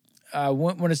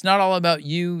 When it's not all about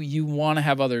you, you want to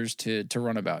have others to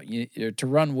run about, to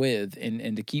run with,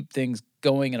 and to keep things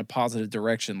going in a positive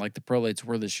direction, like the prolates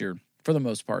were this year for the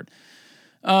most part.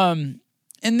 And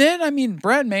then,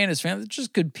 Brad May and his family, they're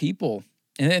just good people.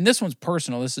 And this one's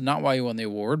personal. This is not why he won the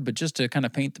award, but just to kind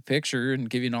of paint the picture and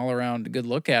give you an all-around good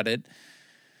look at it.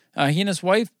 He and his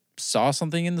wife saw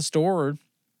something in the store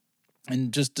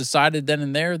and just decided then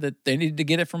and there that they needed to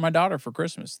get it for my daughter for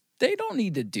Christmas. They don't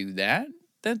need to do that.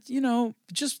 That,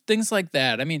 just things like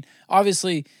that.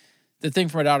 Obviously, the thing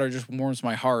for my daughter just warms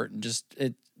my heart. And just,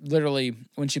 it literally,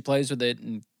 when she plays with it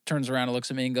and turns around and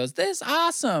looks at me and goes, this is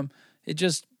awesome. It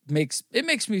just makes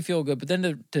me feel good. But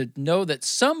then to know that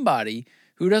somebody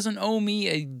who doesn't owe me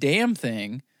a damn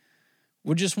thing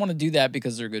would just want to do that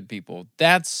because they're good people.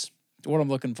 That's what I'm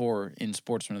looking for in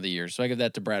Sportsman of the Year. So I give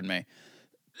that to Brad May.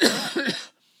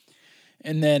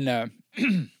 And then,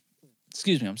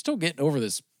 excuse me, I'm still getting over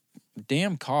this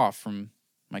damn cough from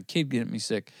my kid getting me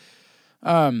sick.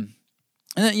 And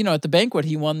then, at the banquet,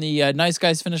 he won the Nice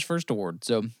Guys Finish First award.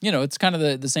 So, it's kind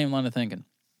of the same line of thinking.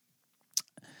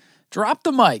 Drop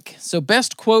the mic. So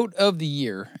best quote of the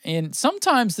year. And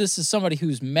sometimes this is somebody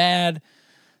who's mad.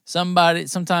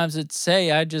 Sometimes it's, hey,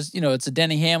 it's a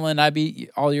Denny Hamlin. I beat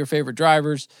all your favorite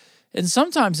drivers. And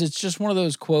sometimes it's just one of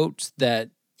those quotes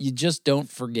that you just don't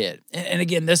forget. And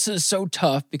again, this is so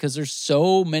tough because there's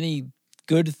so many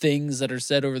good things that are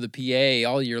said over the PA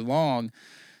all year long.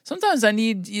 Sometimes I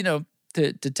need, to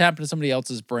tap into somebody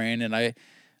else's brain. And I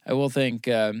will thank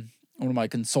one of my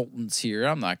consultants here.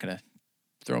 I'm not going to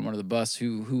throw him under the bus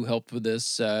who helped with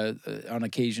this on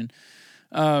occasion.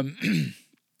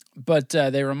 But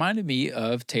they reminded me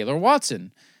of Taylor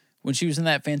Watson when she was in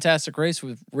that fantastic race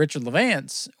with Richard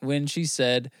Levance, when she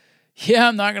said, yeah,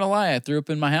 I'm not going to lie, I threw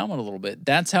up in my helmet a little bit.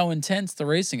 That's how intense the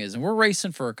racing is. And we're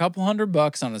racing for a couple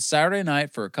 $100 on a Saturday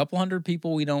night for a couple hundred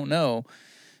people we don't know.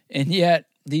 And yet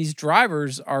these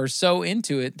drivers are so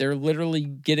into it, they're literally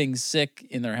getting sick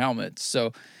in their helmets.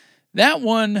 So that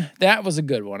was a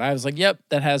good one. I was like, yep,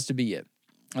 that has to be it.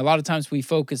 A lot of times we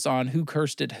focus on who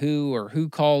cursed at who or who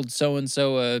called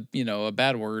so-and-so a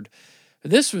bad word.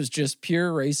 This was just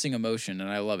pure racing emotion, and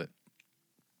I love it.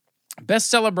 Best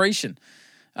celebration.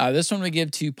 This one we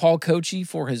give to Paul Cochi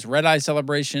for his red-eye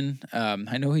celebration.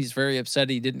 I know he's very upset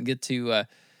he didn't get to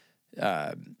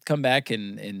come back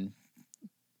and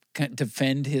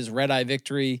defend his red-eye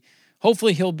victory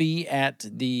hopefully he'll be at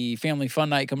the family fun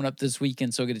night coming up this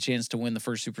weekend, so he'll get a chance to win the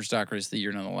first Superstock race of the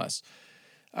year nonetheless.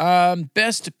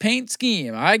 Best paint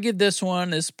scheme. I give this one,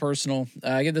 this is personal.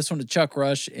 I give this one to Chuck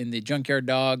Rush in the Junkyard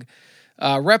Dog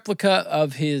replica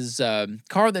of his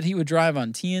car that he would drive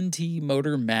on TNT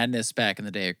Motor Madness back in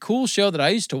the day. A cool show that I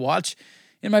used to watch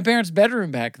in my parents'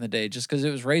 bedroom back in the day just because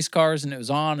it was race cars and it was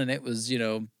on and it was,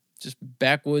 just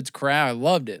backwoods crowd. I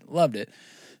loved it.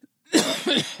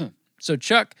 So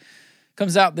Chuck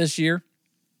comes out this year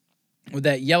with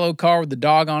that yellow car with the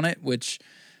dog on it, which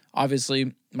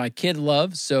obviously my kid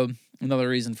loves, so another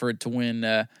reason for it to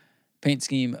win paint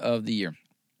scheme of the year.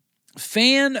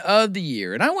 Fan of the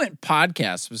year, and I went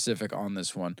podcast specific on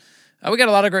this one. We got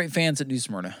a lot of great fans at New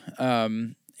Smyrna.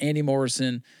 Andy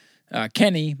Morrison,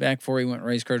 Kenny, back before he went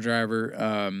race car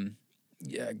driver,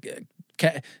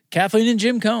 Kathleen and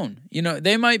Jim Cohn.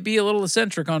 They might be a little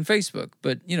eccentric on Facebook,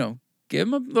 but, give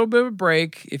them a little bit of a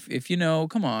break if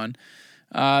come on.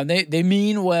 They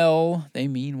mean well.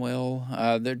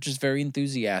 They're just very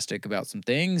enthusiastic about some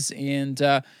things and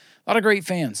a lot of great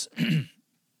fans.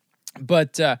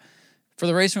 But for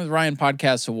the Racing with Ryan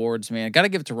Podcast Awards, man, I got to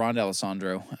give it to Ron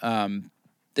D'Alessandro.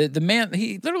 The man,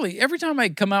 he literally, every time I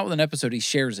come out with an episode, he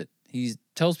shares it. He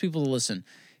tells people to listen.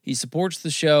 He supports the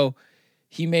show.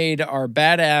 He made our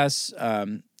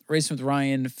badass Racing with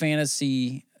Ryan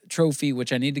fantasy trophy,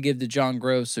 which I need to give to John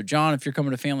Gross. So John, if you're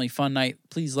coming to Family Fun Night,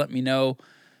 please let me know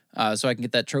so I can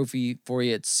get that trophy for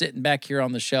you. It's sitting back here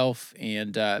on the shelf,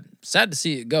 and sad to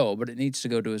see it go, but it needs to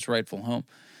go to its rightful home.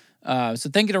 So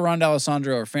thank you to Ron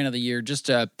D'Alessandro, our fan of the year. Just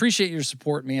appreciate your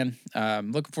support, man.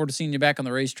 Looking forward to seeing you back on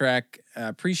the racetrack.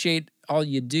 Appreciate all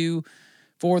you do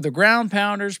for the ground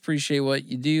pounders. Appreciate what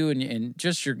you do and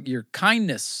just your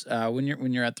kindness when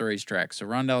you're at the racetrack. So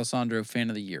Ron D'Alessandro, fan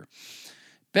of the year.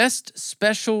 Best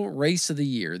special race of the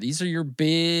year. These are your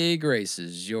big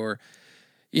races. Your,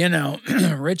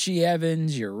 Richie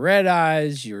Evans, your Red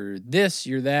Eyes, your this,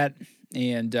 your that.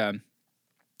 And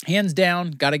hands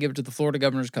down, got to give it to the Florida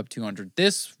Governor's Cup 200.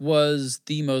 This was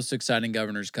the most exciting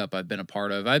Governor's Cup I've been a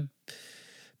part of. I've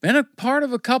been a part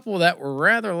of a couple that were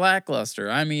rather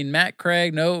lackluster. I mean, Matt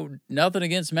Craig, nothing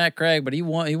against Matt Craig, but he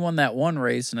won that one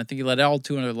race, and I think he led all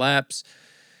 200 laps.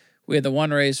 We had the one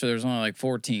race where there was only like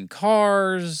 14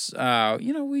 cars.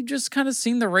 We just kind of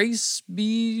seen the race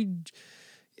be,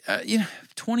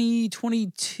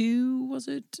 2022, was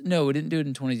it? No, we didn't do it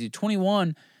in 22.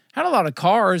 21, had a lot of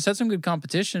cars, had some good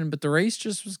competition, but the race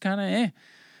just was kind of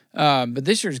but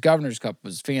this year's Governor's Cup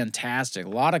was fantastic. A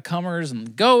lot of comers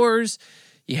and goers.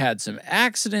 You had some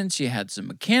accidents. You had some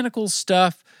mechanical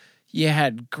stuff. You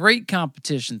had great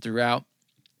competition throughout.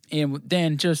 And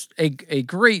then just a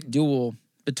great duel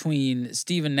between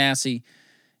Stephen Nasse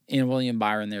and William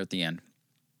Byron there at the end.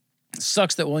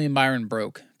 Sucks that William Byron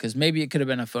broke, because maybe it could have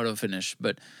been a photo finish,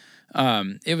 but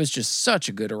it was just such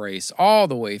a good race all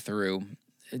the way through.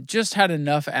 It just had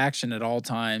enough action at all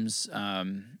times.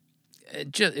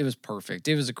 It was perfect.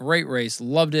 It was a great race.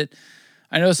 Loved it.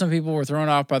 I know some people were thrown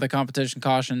off by the competition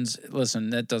cautions.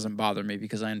 Listen, that doesn't bother me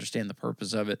because I understand the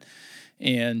purpose of it.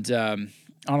 And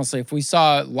honestly, if we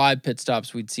saw live pit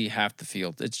stops, we'd see half the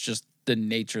field. It's just the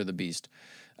nature of the beast.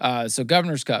 So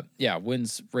Governor's Cup,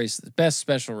 wins race, best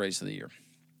special race of the year.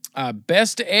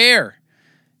 Best air.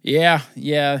 Yeah,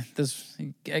 this,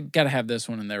 I got to have this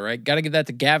one in there, right? Got to give that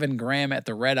to Gavin Graham at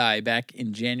the Red Eye back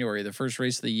in January, the first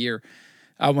race of the year,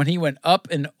 when he went up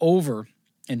and over.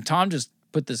 And Tom just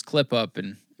put this clip up,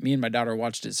 and me and my daughter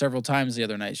watched it several times the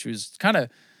other night. She was kind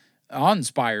of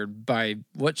awe-inspired by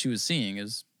what she was seeing. It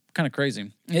was kind of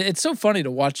crazy. It's so funny to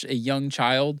watch a young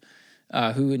child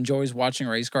who enjoys watching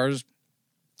race cars.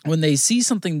 When they see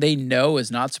something they know is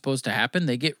not supposed to happen,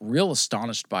 they get real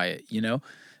astonished by it,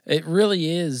 It really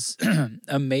is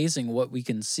amazing what we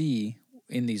can see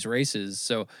in these races.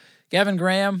 So Gavin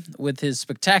Graham, with his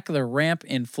spectacular ramp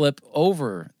and flip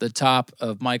over the top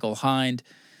of Michael Hind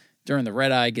during the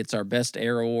Red Eye, gets our Best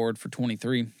Air Award for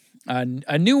 23.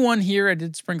 A new one here. I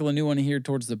did sprinkle a new one here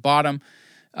towards the bottom.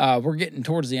 We're getting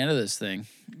towards the end of this thing.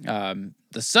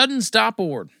 The Sudden Stop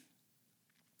Award,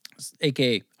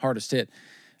 a.k.a. hardest hit.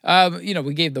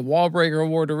 We gave the Wall Breaker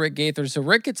Award to Rick Gaither. So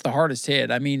Rick gets the hardest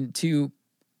hit. I mean, to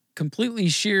completely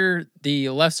shear the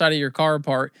left side of your car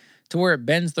apart to where it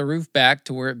bends the roof back,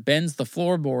 to where it bends the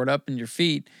floorboard up in your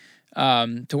feet,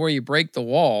 to where you break the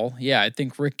wall. Yeah, I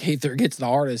think Rick Gaither gets the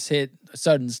hardest hit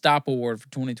Sudden Stop Award for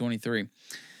 2023.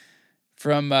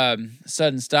 From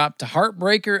Sudden Stop to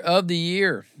Heartbreaker of the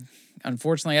Year.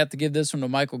 Unfortunately, I have to give this one to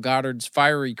Michael Goddard's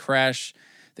fiery crash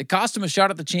that cost him a shot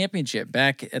at the championship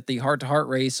back at the Heart-to-Heart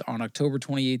race on October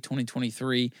 28,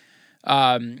 2023.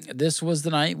 This was the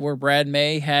night where Brad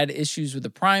May had issues with the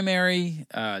primary,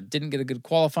 didn't get a good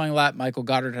qualifying lap. Michael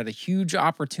Goddard had a huge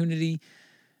opportunity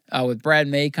with Brad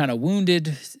May kind of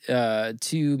wounded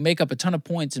to make up a ton of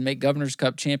points and make Governor's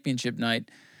Cup Championship night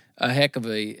a heck of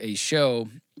a show.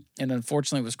 And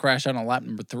unfortunately was crashed out on lap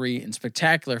number 3 in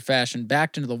spectacular fashion,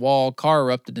 backed into the wall, car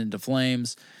erupted into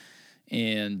flames.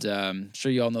 And I'm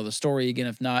sure you all know the story. Again,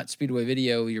 if not, Speedway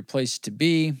Video, your place to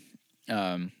be.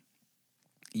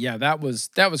 Yeah, that was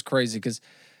crazy because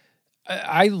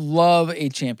I love a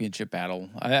championship battle.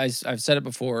 I've said it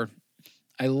before.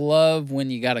 I love when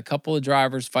you got a couple of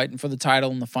drivers fighting for the title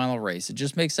in the final race. It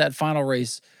just makes that final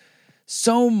race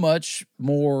so much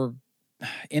more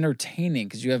entertaining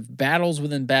because you have battles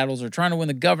within battles. They're trying to win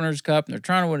the Governor's Cup and they're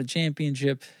trying to win a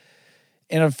championship.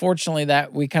 And unfortunately,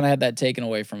 that we kind of had that taken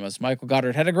away from us. Michael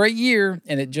Goddard had a great year,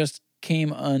 and it just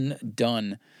came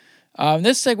undone.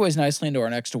 This segues nicely into our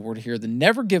next award here, the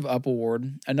Never Give Up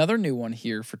Award, another new one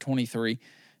here for 23.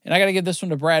 And I got to give this one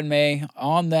to Brad May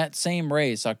on that same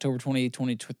race, October 28,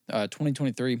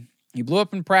 2023. He blew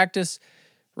up in practice,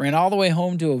 ran all the way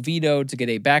home to Oviedo to get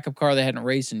a backup car they hadn't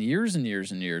raced in years and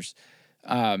years and years,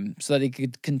 so that he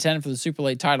could contend for the super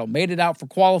late title. Made it out for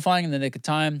qualifying in the nick of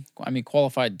time. I mean,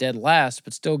 qualified dead last,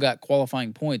 but still got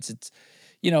qualifying points. It's,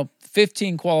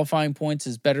 15 qualifying points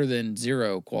is better than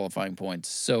 0 qualifying points.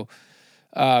 So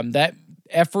that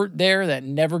effort there, that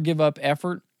never give up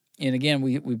effort, and again,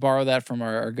 we borrow that from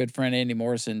our good friend Andy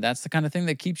Morrison. That's the kind of thing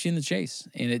that keeps you in the chase.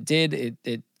 And it did.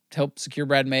 It helped secure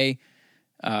Brad May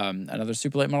another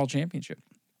super late model championship.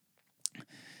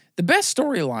 The best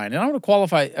storyline, and I want to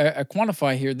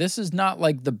quantify here, this is not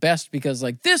like the best because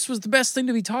like this was the best thing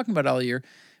to be talking about all year,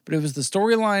 but it was the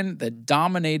storyline that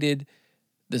dominated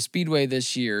the Speedway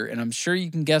this year, and I'm sure you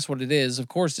can guess what it is. Of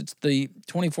course, it's the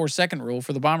 24-second rule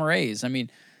for the Bomber A's. I mean,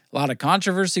 a lot of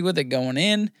controversy with it going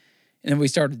in, and then we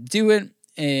started to do it,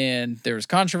 and there was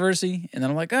controversy, and then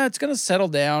I'm like, it's going to settle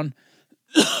down.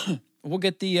 We'll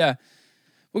get the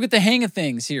hang of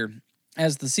things here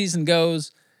as the season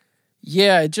goes.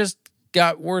 Yeah, it just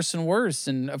got worse and worse.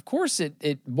 And of course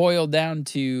it boiled down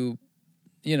to,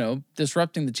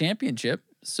 disrupting the championship.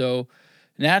 So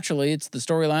naturally it's the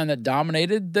storyline that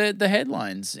dominated the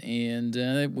headlines, and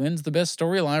it wins the best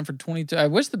storyline for 22. I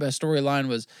wish the best storyline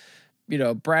was,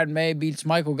 Brad May beats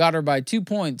Michael Goddard by 2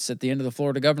 points at the end of the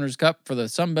Florida Governor's Cup for the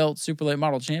Sunbelt Super Late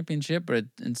Model Championship. But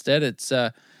instead it's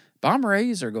Bomber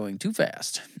A's are going too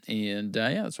fast. And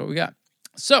that's what we got.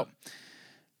 So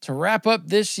to wrap up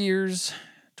this year's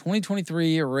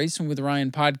 2023 Racing with Ryan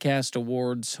podcast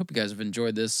awards, hope you guys have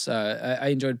enjoyed this. I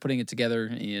enjoyed putting it together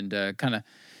and kind of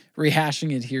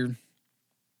rehashing it here.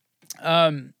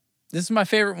 This is my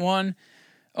favorite one.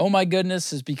 Oh my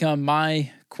goodness has become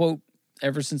my quote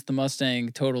ever since the Mustang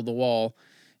totaled the wall.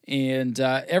 And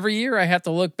every year I have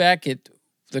to look back at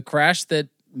the crash that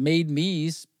made me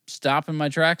stop in my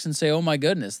tracks and say, oh my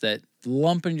goodness, that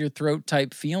lump in your throat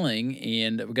type feeling.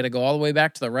 And we're going to go all the way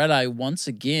back to the red eye once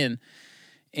again.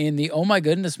 And the oh my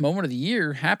goodness moment of the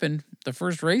year happened the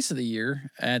first race of the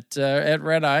year at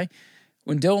Red Eye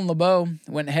when Dylan LeBeau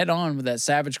went head on with that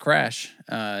savage crash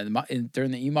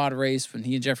during the E-Mod race when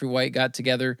he and Jeffrey White got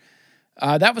together.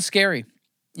 That was scary.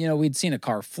 We'd seen a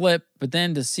car flip, but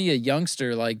then to see a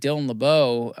youngster like Dylan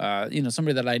LeBeau,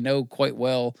 somebody that I know quite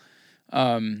well,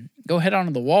 go head on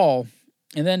to the wall,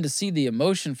 and then to see the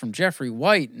emotion from Jeffrey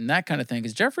White and that kind of thing,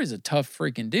 because Jeffrey's a tough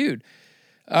freaking dude.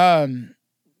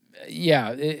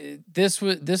 This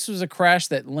was a crash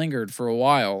that lingered for a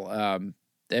while.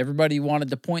 Everybody wanted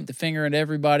to point the finger at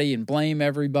everybody and blame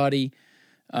everybody.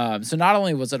 So not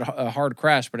only was it a hard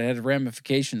crash, but it had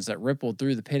ramifications that rippled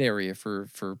through the pit area for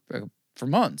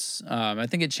months. I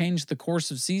think it changed the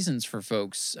course of seasons for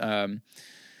folks.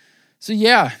 So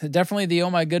yeah, definitely the oh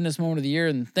my goodness moment of the year.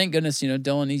 And thank goodness,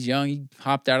 Dylan, he's young. He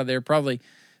hopped out of there, probably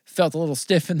felt a little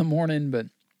stiff in the morning, but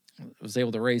was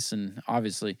able to race and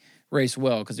obviously race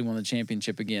well because he won the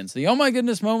championship again. So the oh my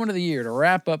goodness moment of the year to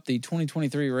wrap up the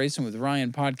 2023 Racing with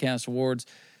Ryan podcast awards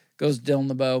goes to Dylan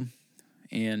LeBeau.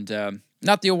 And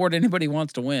not the award anybody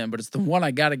wants to win, but it's the one I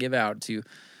got to give out to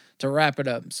wrap it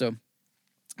up. So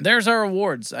there's our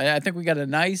awards. I think we got a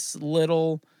nice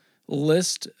little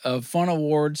list of fun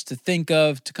awards to think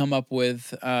of, to come up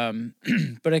with.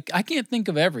 But I can't think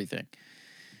of everything.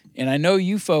 And I know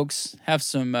you folks have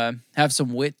some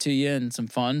wit to you and some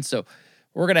fun. So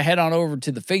we're going to head on over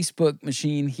to the Facebook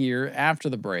machine here after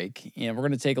the break. And we're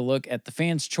going to take a look at the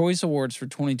Fans' Choice Awards for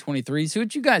 2023. See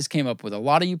what you guys came up with. A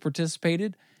lot of you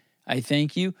participated. I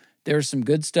thank you. There's some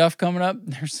good stuff coming up.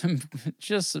 There's some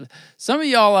of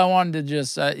y'all I wanted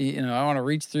to I want to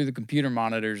reach through the computer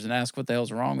monitors and ask what the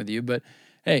hell's wrong with you. But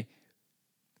hey,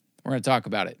 We're going to talk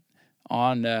about it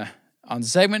on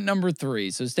segment number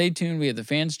 3. So stay tuned. We have the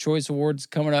Fans' Choice Awards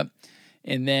coming up,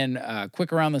 and then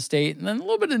quick around the state, and then a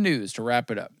little bit of news to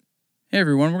wrap it up. Hey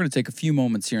everyone, we're going to take a few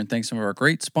moments here and thank some of our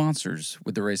great sponsors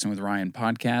with the Racing with Ryan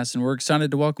podcast, and we're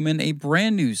excited to welcome in a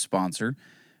brand new sponsor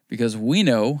because we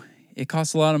know it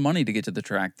costs a lot of money to get to the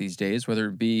track these days, whether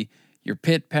it be your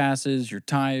pit passes, your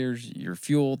tires, your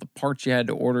fuel, the parts you had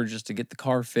to order just to get the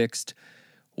car fixed.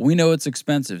 We know it's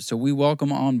expensive, so we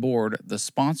welcome on board the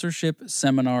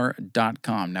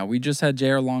sponsorshipseminar.com. Now, we just had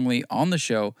JR Longley on the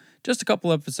show just a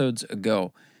couple episodes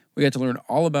ago. We got to learn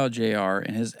all about JR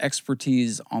and his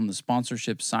expertise on the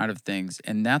sponsorship side of things,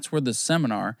 and that's where the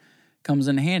seminar comes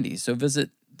in handy. So visit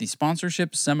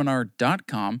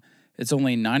thesponsorshipseminar.com. It's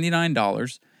only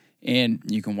 $99, and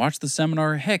you can watch the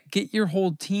seminar. Heck, get your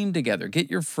whole team together.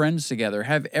 Get your friends together.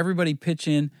 Have everybody pitch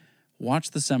in,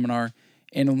 watch the seminar,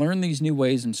 and learn these new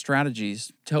ways and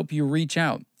strategies to help you reach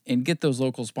out and get those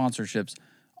local sponsorships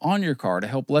on your car to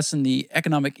help lessen the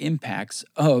economic impacts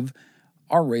of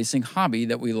our racing hobby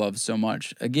that we love so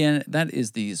much. Again, that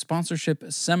is the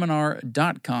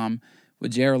sponsorshipseminar.com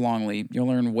with JR Longley. You'll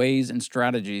learn ways and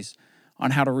strategies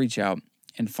on how to reach out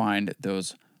and find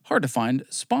those hard-to-find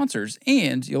sponsors.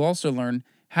 And you'll also learn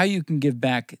how you can give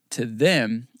back to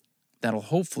them that'll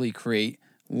hopefully create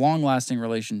long-lasting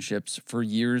relationships for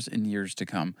years and years to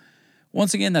come.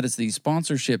 Once again, that is the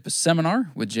Sponsorship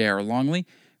Seminar with JR Longley.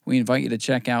 We invite you to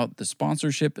check out the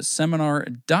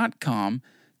sponsorshipseminar.com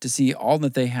to see all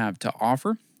that they have to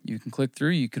offer. You can click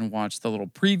through, you can watch the little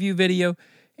preview video,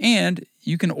 and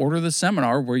you can order the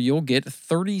seminar where you'll get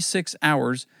 36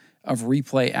 hours of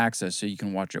replay access. So you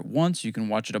can watch it once, you can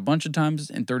watch it a bunch of times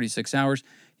in 36 hours.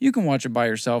 You can watch it by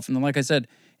yourself. And then, like I said,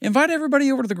 invite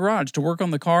everybody over to the garage to work on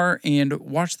the car and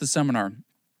watch the seminar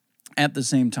at the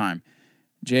same time.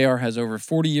 JR has over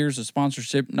 40 years of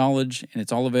sponsorship knowledge, and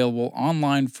it's all available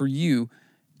online for you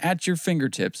at your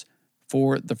fingertips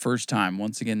for the first time.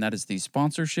 Once again, that is the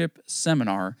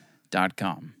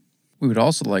sponsorshipseminar.com. We would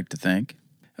also like to thank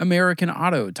American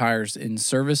Auto Tires and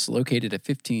Service, located at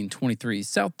 1523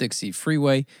 South Dixie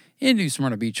Freeway in New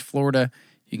Smyrna Beach, Florida.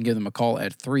 You can give them a call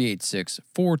at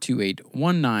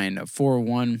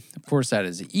 386-428-1941. Of course, that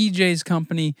is EJ's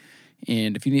company.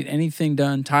 And if you need anything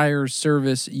done, tires,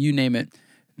 service, you name it,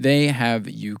 they have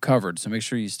you covered. So make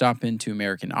sure you stop into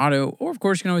American Auto. Or, of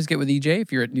course, you can always get with EJ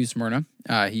if you're at New Smyrna.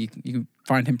 You can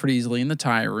find him pretty easily in the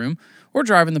tire room or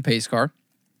driving the pace car.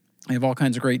 They have all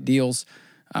kinds of great deals.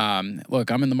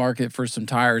 Look, I'm in the market for some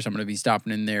tires. I'm going to be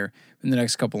stopping in there in the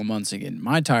next couple of months and getting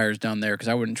my tires done there because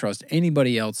I wouldn't trust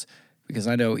anybody else because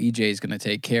I know EJ is going to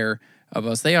take care of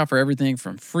us. They offer everything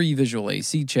from free visual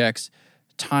AC checks,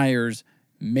 tires,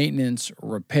 maintenance,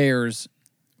 repairs,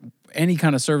 any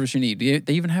kind of service you need.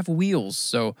 They even have wheels.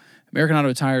 So American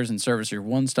Auto Tires and Service, your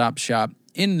one-stop shop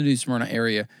in the New Smyrna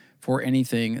area for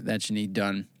anything that you need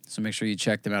done. So make sure you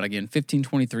check them out again.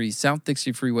 1523 South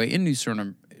Dixie Freeway in New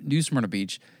Smyrna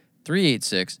Beach,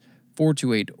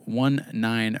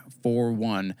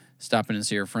 386-428-1941. Stop in and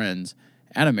see our friends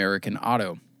at American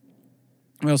Auto.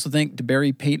 We also thank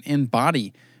DeBerry Paint and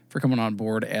Body for coming on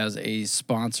board as a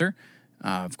sponsor.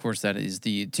 Of course, that is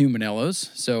the two Manellos.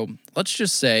 So let's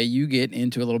just say you get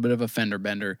into a little bit of a fender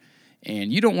bender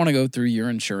and you don't want to go through your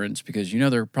insurance because you know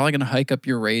they're probably going to hike up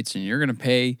your rates and you're going to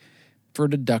pay for a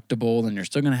deductible and you're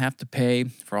still going to have to pay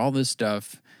for all this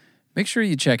stuff. Make sure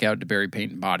you check out DeBerry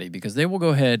Paint and Body because they will go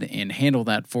ahead and handle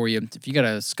that for you. If you got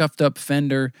a scuffed up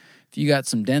fender, if you got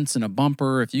some dents in a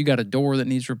bumper, if you got a door that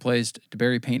needs replaced,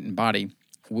 DeBerry Paint and Body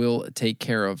will take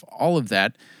care of all of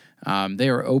that. They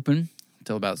are open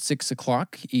until about 6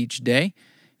 o'clock each day,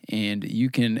 and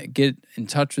you can get in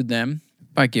touch with them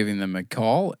by giving them a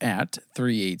call at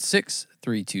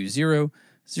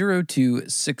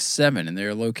 386-320-0267, and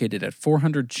they're located at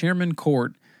 400 Chairman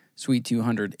Court, Suite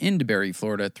 200 in DeBerry,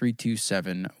 Florida,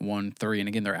 32713. And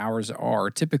again, their hours are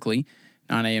typically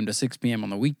 9 a.m. to 6 p.m. on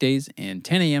the weekdays and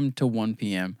 10 a.m. to 1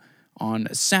 p.m. on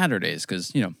Saturdays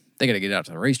because, you know, they got to get out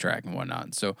to the racetrack and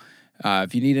whatnot. So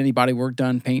if you need any body work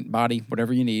done, paint, body,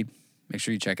 whatever you need, make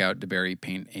sure you check out DeBerry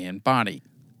Paint and Body.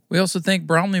 We also thank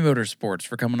Bromley Motorsports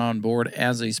for coming on board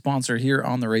as a sponsor here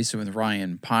on the Racing with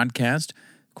Ryan podcast.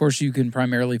 Of course, you can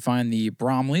primarily find the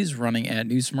Bromleys running at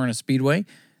New Smyrna Speedway.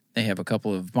 They have a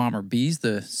couple of Bomber Bs,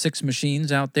 the 6 machines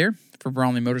out there for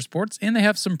Bromley Motorsports, and they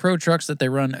have some pro trucks that they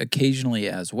run occasionally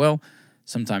as well.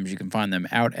 Sometimes you can find them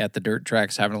out at the dirt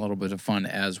tracks having a little bit of fun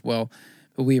as well.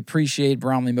 But we appreciate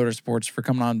Bromley Motorsports for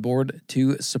coming on board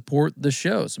to support the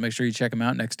show. So make sure you check them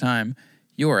out next time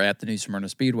you are at the New Smyrna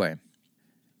Speedway.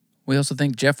 We also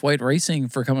thank Jeff White Racing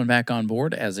for coming back on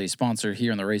board as a sponsor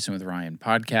here on the Racing with Ryan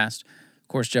podcast. Of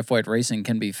course, Jeff White Racing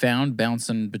can be found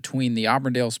bouncing between the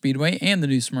Auburndale Speedway and the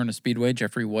New Smyrna Speedway.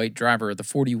 Jeffrey White, driver of the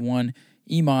 41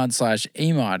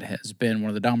 E-Mod/A-Mod, has been one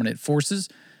of the dominant forces.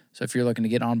 So if you're looking to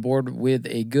get on board with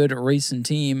a good racing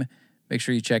team, make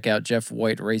sure you check out Jeff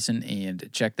White Racing and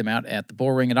check them out at the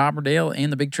Bull Ring at Auburndale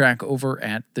and the big track over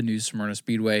at the New Smyrna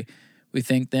Speedway. We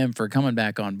thank them for coming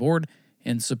back on board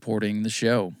and supporting the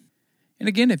show. And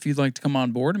again, if you'd like to come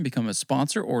on board and become a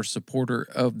sponsor or supporter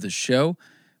of the show,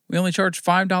 we only charge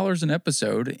 $5 an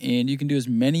episode, and you can do as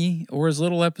many or as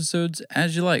little episodes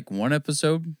as you like. 1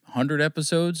 episode, 100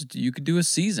 episodes, you could do a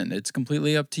season. It's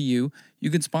completely up to you. You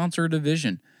can sponsor a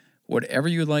division. Whatever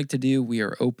you'd like to do, we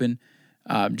are open.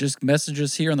 Just message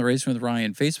us here on the Racing with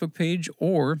Ryan Facebook page,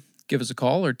 or give us a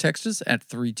call or text us at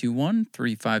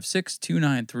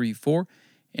 321-356-2934,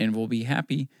 and we'll be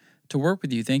happy to work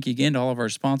with you. Thank you again to all of our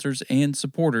sponsors and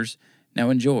supporters. Now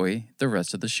enjoy the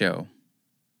rest of the show.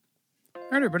 All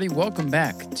right, everybody, welcome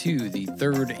back to the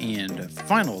third and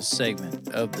final segment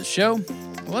of the show.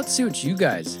 Let's see what you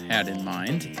guys had in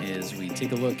mind as we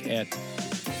take a look at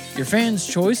your Fans'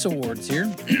 Choice Awards here.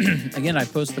 Again, I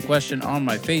post the question on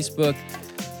my Facebook.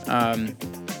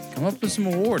 Come up with some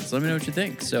awards. Let me know what you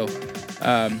think. So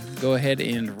go ahead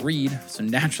and read. So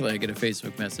naturally, I get a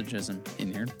Facebook message as I'm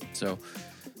in here. So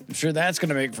I'm sure that's going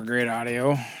to make for great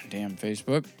audio. Damn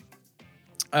Facebook.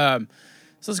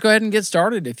 So let's go ahead and get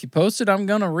started. If you post it, I'm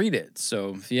going to read it.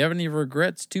 So if you have any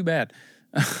regrets, too bad.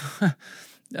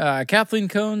 Kathleen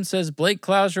Cohn says Blake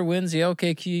Clouser wins the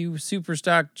LKQ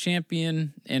Superstock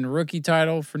Champion and Rookie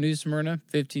title for New Smyrna,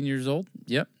 15 years old.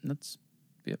 Yep, that's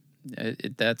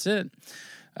it.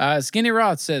 Skinny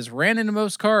Roth says ran into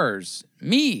most cars.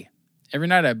 Me. Every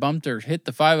night I bumped or hit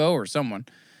the 5-0 or someone.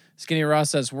 Skinny Roth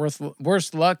says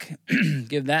worst luck.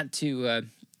 Give that to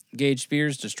Gage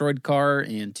Spears, destroyed car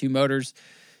and 2 motors.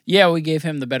 Yeah, we gave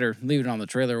him the better Leave It on the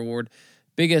Trailer award.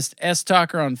 Biggest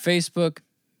S-talker on Facebook.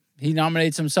 He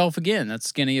nominates himself again. That's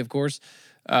Skinny, of course.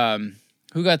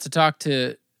 Who got to talk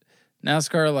to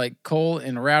NASCAR like Cole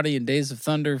and Rowdy in Days of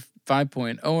Thunder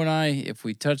 5.0 and I, if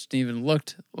we touched and even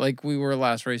looked like we were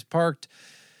last race parked.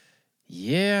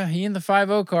 Yeah, he and the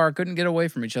 5.0 car couldn't get away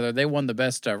from each other. They won the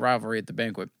best rivalry at the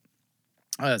banquet.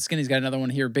 Skinny's got another one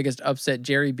here. Biggest upset,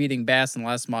 Jerry beating Bass in the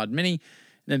last mod mini. And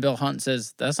then Bill Hunt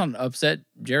says, that's not an upset.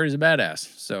 Jerry's a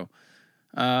badass. So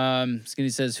Skinny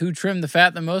says, who trimmed the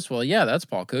fat the most? Well, yeah, that's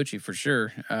Paul Coachy for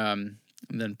sure. And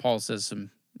then Paul says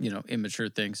some, immature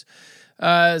things.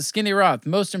 Skinny Roth,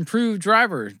 most improved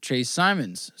driver, Chase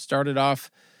Simons. Started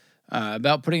off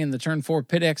about putting in the turn 4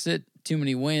 pit exit, too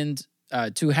many wins,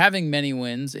 to having many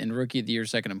wins, and Rookie of the Year,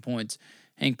 second in points.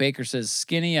 Hank Baker says,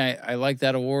 Skinny, I like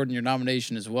that award and your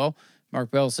nomination as well.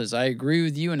 Mark Bell says, I agree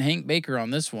with you and Hank Baker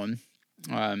on this one.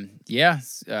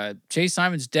 Chase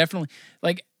Simons definitely,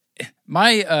 like,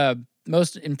 my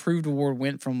most improved award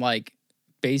went from, like,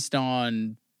 based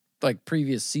on, like,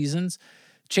 previous seasons.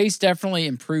 Chase definitely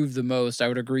improved the most. I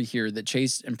would agree here that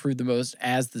Chase improved the most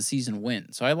as the season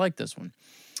went. So I like this one.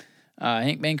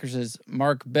 Hank Banker says,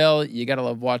 Mark Bell, you got to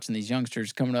love watching these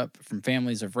youngsters coming up from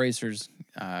families of racers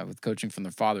with coaching from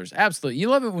their fathers. Absolutely. You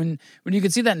love it when you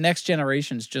can see that next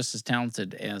generation is just as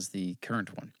talented as the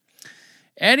current one.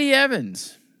 Eddie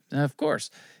Evans, of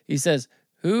course. He says,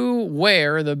 who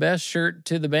wear the best shirt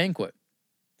to the banquet?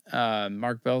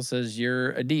 Mark Bell says,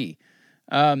 you're a D.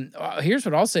 Here's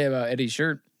what I'll say about Eddie's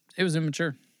shirt. It was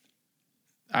immature.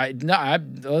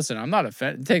 Listen, I'm not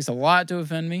offended. It takes a lot to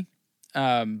offend me.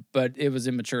 But it was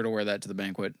immature to wear that to the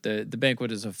banquet. The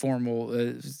banquet is a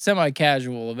formal,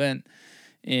 semi-casual event.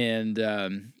 And,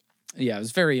 it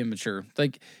was very immature.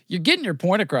 Like, you're getting your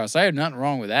point across. I have nothing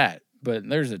wrong with that. But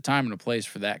there's a time and a place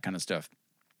for that kind of stuff.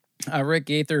 Rick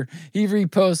Gaither, he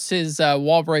reposts his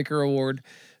Wall Breaker Award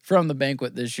from the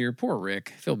banquet this year. Poor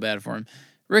Rick. I feel bad for him.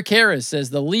 Rick Harris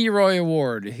says the Leroy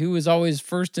Award. Who was always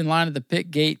first in line at the pit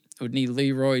gate? Would need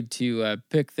Leroy to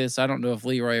pick this. I don't know if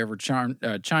Leroy ever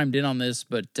chimed in on this,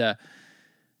 but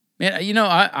man,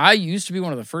 I used to be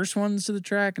one of the first ones to the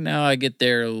track, and now I get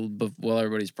there while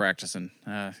everybody's practicing.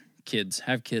 Kids,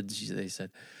 they said.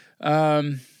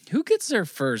 Who gets there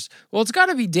first? Well, it's got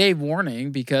to be Dave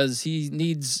Warning because he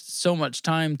needs so much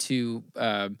time to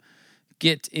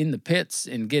get in the pits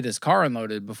and get his car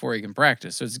unloaded before he can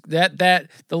practice. So it's that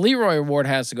the Leroy Award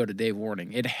has to go to Dave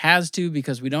Warning. It has to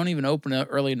because we don't even open up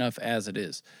early enough as it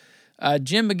is.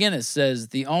 Jim McGinnis says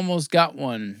the almost got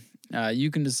one.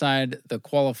 You can decide the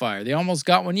qualifier. The almost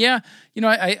got one. Yeah,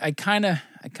 I kind of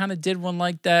did one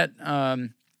like that.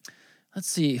 Let's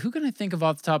see, who can I think of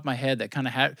off the top of my head that kind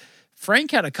of had?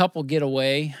 Frank had a couple get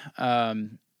away.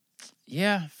 Frank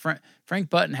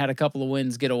Button had a couple of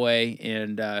wins get away,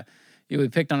 and We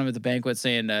picked on him at the banquet,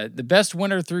 saying the best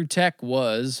winner through tech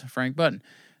was Frank Button.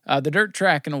 The Dirt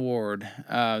Tracking Award.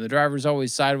 The driver's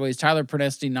always sideways. Tyler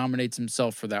Pernesti nominates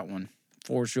himself for that one,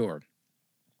 for sure.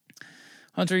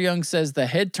 Hunter Young says the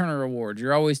Head Turner Award.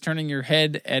 You're always turning your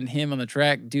head at him on the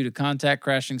track due to contact,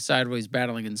 crashing sideways,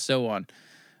 battling, and so on.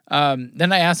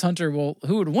 Then I asked Hunter, well,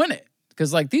 who would win it?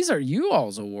 Because, these are you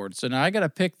all's awards. So now I got to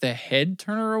pick the Head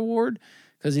Turner Award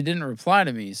because he didn't reply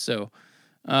to me. So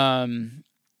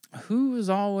who is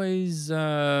always,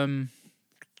 I don't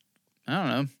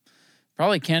know,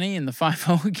 probably Kenny in the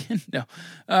 5-0 again? No.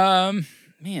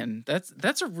 Man,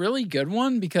 that's a really good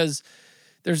one because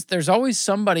there's always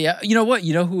somebody. You know what?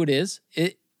 You know who it is?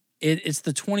 It's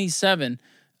the 27.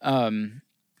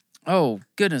 Oh,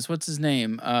 goodness. What's his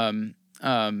name?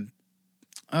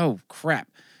 Oh, crap.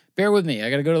 Bear with me. I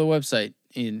got to go to the website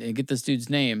and get this dude's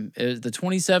name. It's the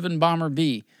 27 Bomber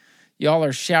B. Y'all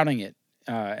are shouting it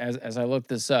as I look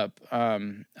this up. Oh,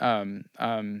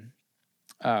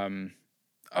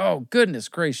 goodness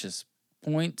gracious.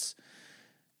 Points.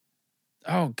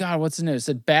 Oh, God, what's his name? It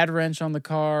said bad wrench on the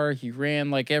car. He ran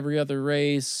like every other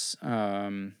race.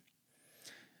 God,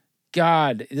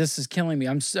 this is killing me.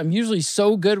 I'm usually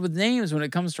so good with names when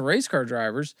it comes to race car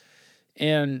drivers.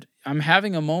 And I'm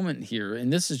having a moment here,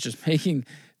 and this is just making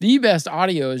the best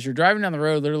audio as you're driving down the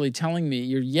road, literally telling me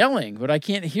you're yelling, but I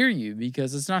can't hear you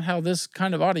because it's not how this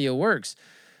kind of audio works.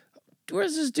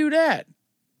 Where's this dude at?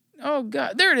 Oh,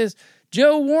 God. There it is.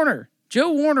 Joe Warner.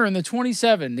 Joe Warner in the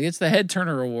 27 gets the Head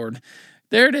Turner Award.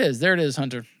 There it is. There it is,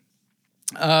 Hunter.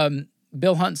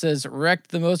 Bill Hunt says,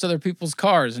 wrecked the most other people's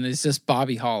cars, and it's just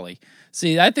Bobby Holly.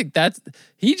 See, I think that's...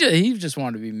 He just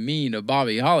wanted to be mean to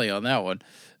Bobby Holly on that one.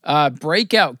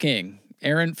 Breakout King.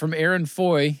 Aaron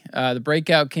Foy, the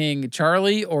Breakout King,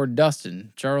 Charlie or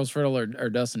Dustin? Charles Friddle or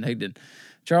Dustin Higdon?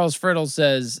 Charles Friddle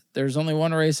says, there's only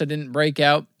one race I didn't break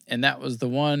out, and that was the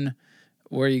one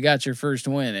where you got your first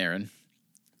win, Aaron.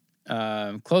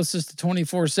 Closest to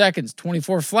 24 seconds,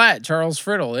 24 flat, Charles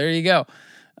Friddle. There you go.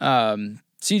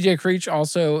 CJ Creech,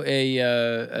 also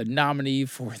a nominee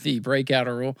for the breakout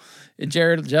rule. And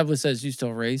Jared Jevley says, you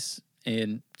still race?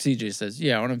 And CJ says,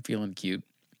 yeah, when I'm feeling cute.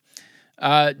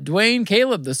 Dwayne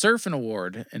Caleb, the Surfing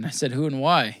Award. And I said, who and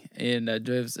why? And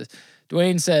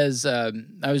Dwayne says,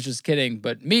 I was just kidding,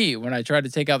 but me, when I tried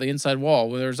to take out the inside wall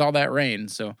when there was all that rain.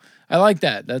 So I like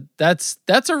that.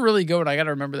 That's a really good one. I got to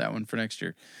remember that one for next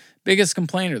year. Biggest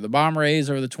complainer, the bomb raise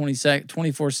over the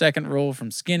 24-second rule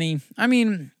from Skinny. I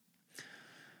mean,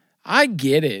 I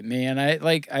get it, man.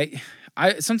 I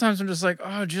sometimes I'm just like,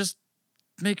 oh, just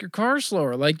make your car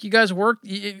slower. Like, you guys work,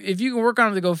 if you can work on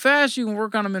them to go fast, you can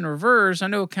work on them in reverse. I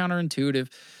know, counterintuitive.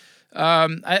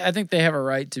 I think they have a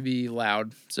right to be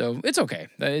loud, so it's okay.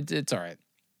 It's all right.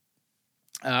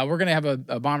 We're going to have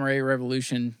a Bomber A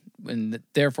revolution, and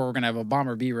therefore we're going to have a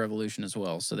Bomber B revolution as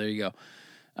well. So there you go.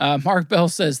 Mark Bell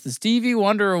says, the Stevie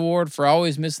Wonder Award for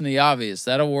always missing the obvious.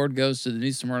 That award goes to the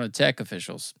New Smyrna Tech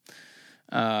officials.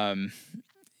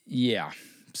 Yeah.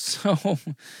 So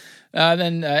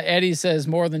then Eddie says,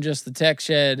 more than just the tech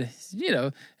shed. You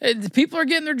know, people are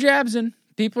getting their jabs in.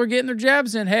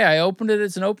 Hey, I opened it.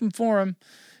 It's an open forum.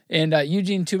 And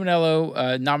Eugene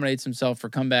Tuminello nominates himself for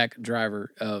Comeback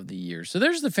Driver of the Year. So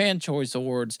there's the Fan Choice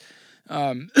Awards.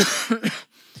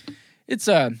 It's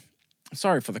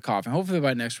sorry for the coughing. Hopefully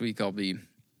by next week I'll be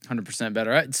 100%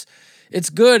 better. It's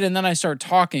good, and then I start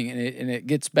talking, and it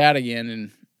gets bad again.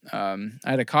 And I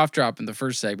had a cough drop in the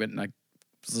first segment, and I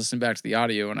was listening back to the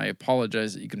audio, and I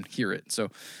apologize that you can hear it. So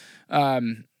I'll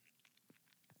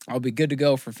be good to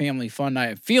go for Family Fun Night.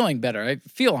 I'm feeling better. I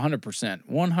feel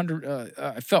 100%.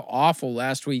 I felt awful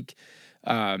last week.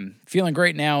 Feeling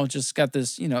great now. Just got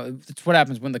this, it's what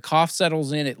happens when the cough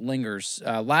settles in, it lingers.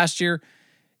 Last year,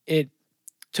 it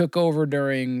took over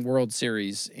during World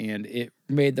Series, and it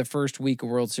made the first week of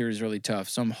World Series really tough.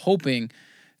 So I'm hoping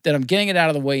that I'm getting it out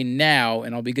of the way now,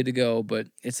 and I'll be good to go. But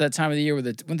it's that time of the year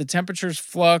when the temperatures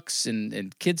flux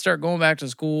and kids start going back to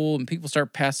school and people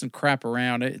start passing crap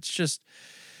around. It's just,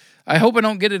 I hope I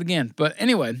don't get it again. But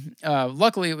anyway,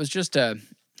 luckily it was just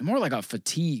more like a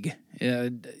fatigue.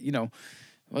 Well,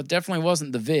 it definitely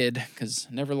wasn't the vid, because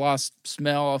I never lost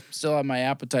smell. Still had my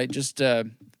appetite. Just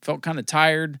felt kind of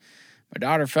tired. My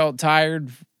daughter felt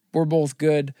tired. We're both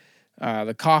good.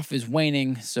 The cough is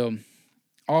waning, so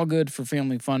all good for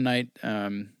Family Fun Night.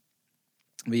 But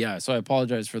yeah, so I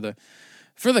apologize for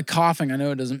the coughing. I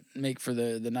know it doesn't make for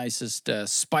the nicest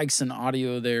spikes in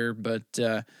audio there,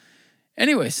 but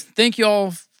anyways, thank you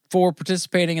all for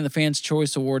participating in the Fans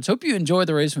Choice Awards. Hope you enjoyed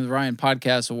the Racing with Ryan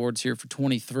Podcast Awards here for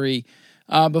 23.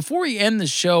 Before we end the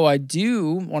show, I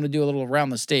do want to do a little around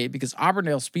the state because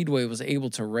Auburndale Speedway was able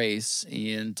to race,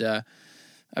 and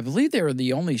I believe they were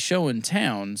the only show in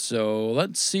town. So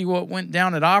let's see what went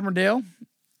down at Auburndale.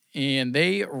 And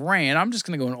they ran, I'm just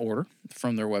going to go in order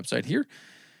from their website here.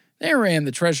 They ran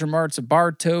the Treasure Marts of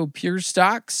Bartow Pure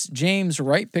Stocks. James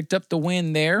Wright picked up the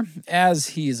win there, as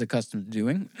he is accustomed to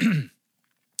doing.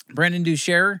 Brandon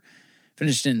Duchère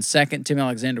finished in second. Tim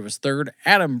Alexander was third.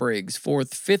 Adam Briggs,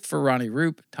 fourth. Fifth for Ronnie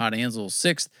Roop. Todd Ansel,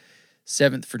 sixth.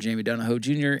 Seventh for Jamie Donahoe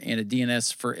Jr. And a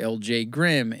DNS for LJ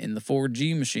Grimm in the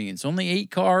 4G machines. Only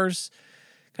 8 cars.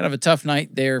 Kind of a tough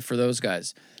night there for those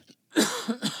guys.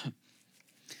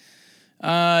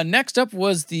 Next up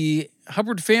was the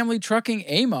Hubbard Family Trucking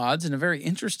A-Mods, and a very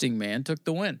interesting man took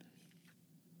the win.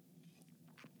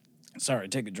 Sorry,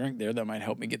 take a drink there. That might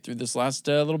help me get through this last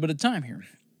little bit of time here.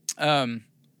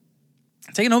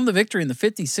 Taking home the victory in the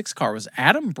 56 car was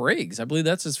Adam Briggs. I believe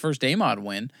that's his first A-Mod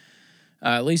win,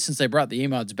 at least since they brought the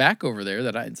A-Mods back over there.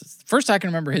 First I can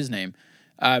remember his name.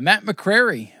 Matt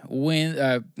McCrary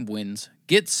wins.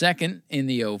 Gets second in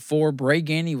the 04. Bray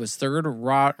Ganey was third.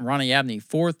 Ronnie Abney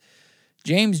fourth.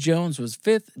 James Jones was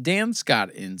fifth. Dan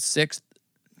Scott in sixth.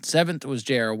 Seventh was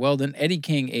J.R. Weldon. Eddie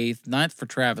King eighth. Ninth for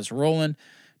Travis Rowland.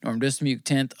 Norm Dismuke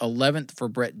 10th. 11th for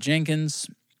Brett Jenkins.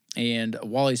 And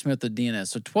Wally Smith of DNS.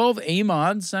 So 12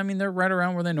 A-Mods. I mean, they're right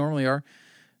around where they normally are.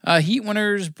 Heat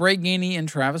winners, Bray Ganey and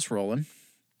Travis Rowland.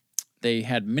 They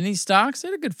had mini stocks. They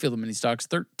had a good field of mini stocks.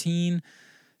 13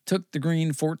 took the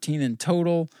green, 14 in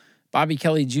total. Bobby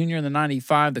Kelly Jr. in the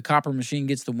 95. The Copper Machine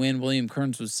gets the win. William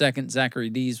Kearns was second. Zachary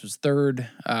Dees was third.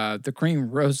 The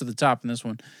cream rose to the top in this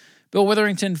one. Bill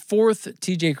Witherington, fourth.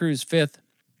 TJ Cruz, fifth.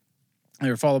 They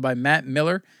were followed by Matt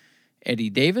Miller, Eddie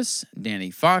Davis,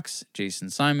 Danny Fox, Jason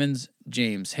Simons,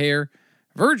 James Hare,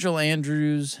 Virgil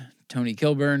Andrews, Tony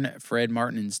Kilburn, Fred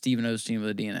Martin, and Stephen Osteen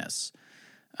with the DNS.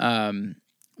 The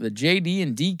JD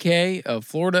and DK of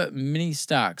Florida Mini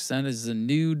Stocks. That is a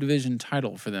new division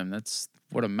title for them. That's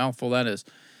what a mouthful that is.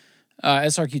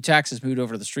 SRQ Taxes moved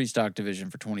over to the Street Stock division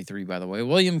for 23, by the way.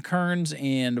 William Kearns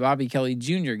and Bobby Kelly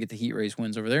Jr. get the heat race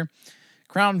wins over there.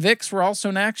 Crown Vics were also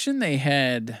in action. They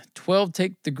had 12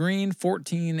 take the green,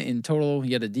 14 in total.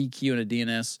 He had a DQ and a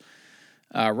DNS.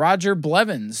 Roger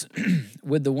Blevins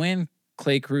with the win.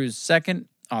 Clay Cruz second.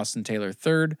 Austin Taylor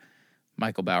third.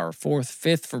 Michael Bauer fourth.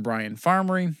 Fifth for Brian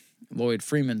Farmery. Lloyd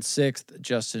Freeman sixth.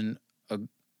 Justin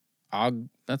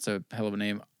that's a hell of a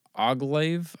name.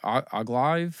 Oglive.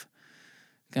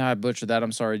 God, I butchered that.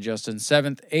 I'm sorry, Justin.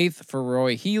 7th. 8th for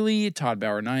Roy Healy. Todd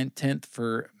Bauer 9th. 10th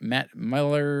for Matt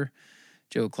Miller.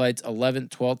 Joe Kleitz 11th.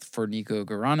 12th for Nico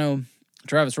Garano.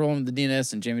 Travis Rowland with the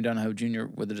DNS and Jamie Donahoe Jr.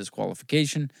 with a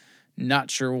disqualification. Not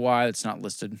sure why it's not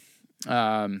listed.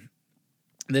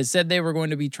 They said they were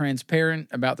going to be transparent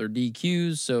about their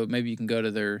DQs, so maybe you can go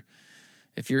to their,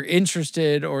 if you're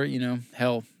interested, or,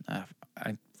 hell, I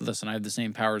have the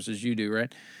same powers as you do,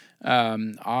 right?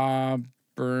 Auburndale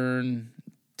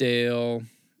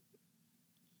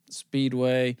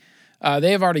Speedway.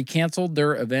 They have already canceled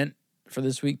their event for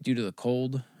this week due to the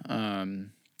cold. So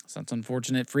that's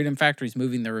unfortunate. Freedom Factory's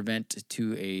moving their event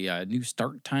to a new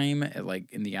start time at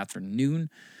in the afternoon.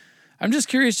 I'm just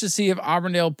curious to see if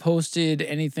Auburndale posted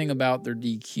anything about their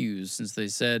DQs, since they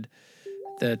said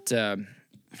that,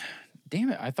 damn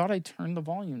it, I thought I turned the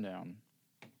volume down.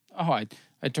 Oh, I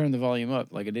turned the volume up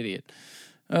like an idiot.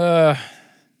 I'm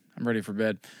ready for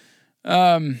bed.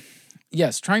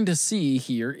 Yes, trying to see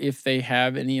here if they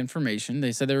have any information.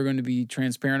 They said they were going to be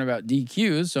transparent about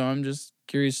DQs, so I'm just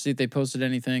curious to see if they posted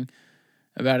anything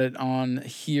about it on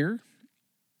here.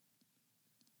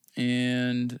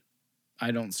 And I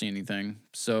don't see anything.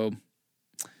 So,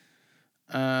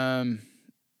 yep,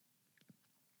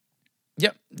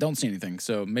 don't see anything.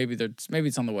 So maybe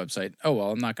it's on the website. Oh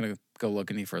well, I'm not going to go look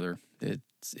any further. It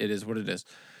is what it is.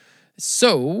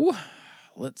 So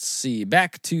let's see.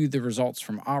 Back to the results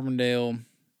from Auburndale.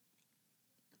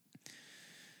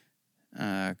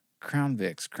 Crown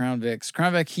Vic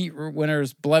heat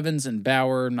winners, Blevins and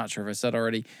Bauer. I'm not sure if I said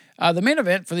already. The main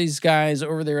event for these guys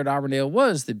over there at Auburndale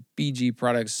was the BG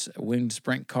Products Winged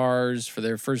Sprint Cars for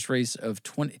their first race of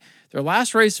their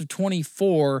last race of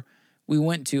 24 we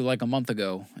went to like a month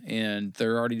ago, and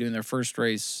they're already doing their first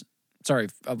race. Sorry,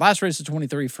 last race of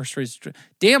 23, first race.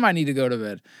 Damn, I need to go to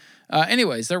bed.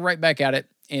 Anyways, they're right back at it,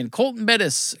 and Colton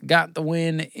Bettis got the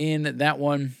win in that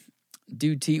one.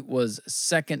 Duteet was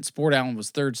second. Sport Allen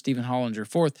was third. Stephen Hollinger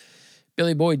fourth.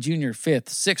 Billy Boyd Jr. fifth.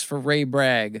 Sixth for Ray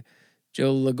Bragg.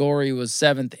 Joe Ligori was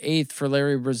seventh. Eighth for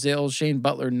Larry Brazil. Shane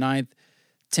Butler ninth.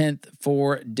 10th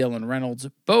for Dylan Reynolds.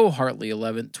 Bo Hartley,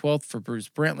 11th. 12th for Bruce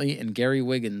Brantley. And Gary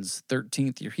Wiggins,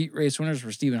 13th. Your heat race winners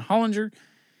were Stephen Hollinger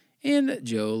and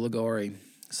Joe Ligori.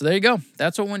 So there you go.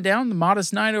 That's what went down. The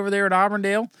modest night over there at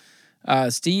Auburndale.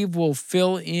 Steve will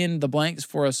fill in the blanks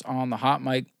for us on the hot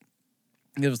mic.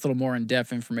 Give us a little more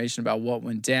in-depth information about what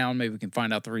went down. Maybe we can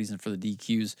find out the reason for the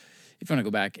DQs if you want to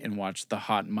go back and watch the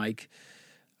hot mic.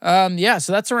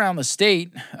 So that's around the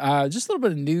state. Just a little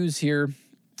bit of news here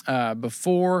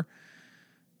before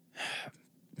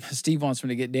Steve wants me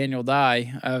to get Daniel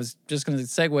Dye. I was just going to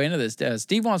segue into this.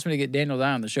 Steve wants me to get Daniel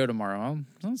Dye on the show tomorrow.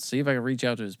 Let's see if I can reach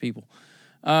out to his people.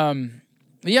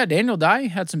 Daniel Dye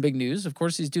had some big news. Of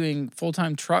course, he's doing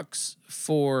full-time trucks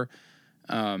for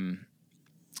he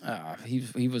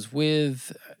was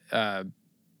with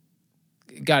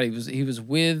he was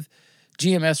with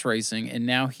GMS Racing, and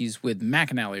now he's with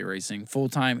McAnally Racing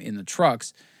full-time in the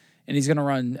trucks. And he's going to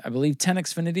run, I believe, 10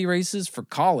 Xfinity races for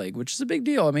Colleague, which is a big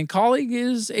deal. I mean, Colleague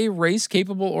is a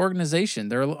race-capable organization.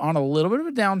 They're on a little bit of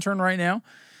a downturn right now.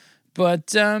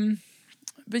 But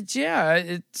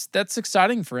yeah, that's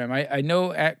exciting for him. I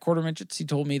know at Quarter Midgets, he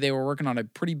told me they were working on a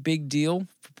pretty big deal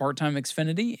for part-time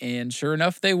Xfinity, and sure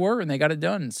enough, they were, and they got it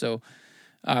done. So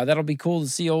that'll be cool to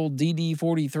see old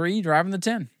DD43 driving the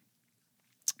 10.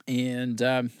 And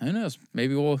who knows?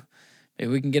 Maybe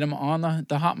we can get him on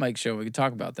the hot mic show. We can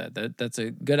talk about that. That's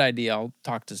a good idea. I'll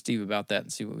talk to Steve about that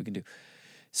and see what we can do.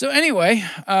 So anyway,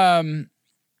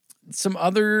 some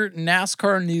other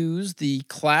NASCAR news. The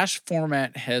Clash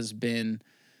format has been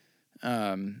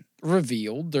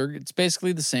revealed. It's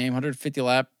basically the same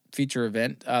 150-lap feature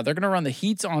event. They're going to run the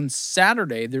heats on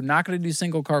Saturday. They're not going to do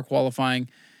single car qualifying.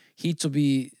 Heats will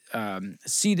be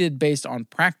seeded based on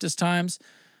practice times.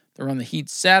 They'll run the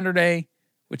heats Saturday,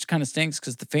 which kind of stinks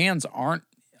because the fans aren't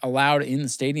allowed in the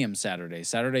stadium Saturday.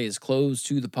 Saturday is closed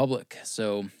to the public.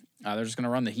 So they're just going to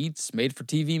run the heats, made for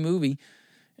TV movie.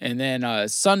 And then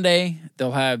Sunday,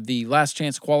 they'll have the last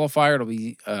chance qualifier. It'll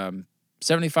be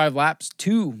 75 laps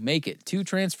to make it, to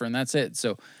transfer, and that's it.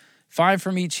 So 5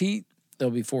 from each heat.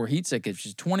 There'll be 4 heats. That gives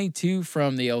you 22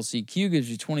 from the LCQ,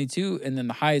 gives you 22. And then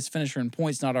the highest finisher in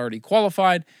points not already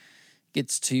qualified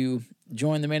gets to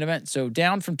join the main event. So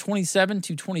down from 27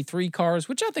 to 23 cars,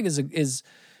 which I think is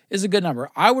a good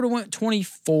number. I would have went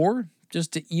 24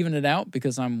 just to even it out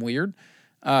because I'm weird.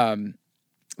 But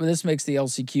this makes the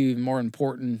LCQ even more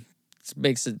important. It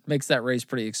makes that race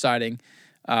pretty exciting.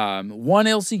 1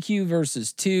 LCQ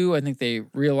versus 2. I think they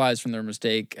realized from their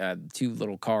mistake, 2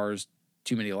 little cars,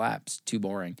 too many laps, too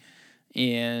boring.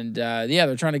 And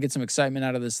they're trying to get some excitement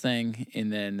out of this thing.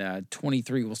 And then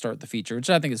 23 will start the feature, which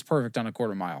I think is perfect on a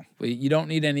quarter mile. You don't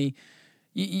need any.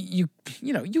 You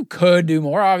could do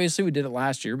more. Obviously, we did it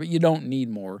last year, but you don't need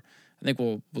more. I think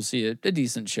we'll see a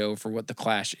decent show for what the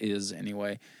Clash is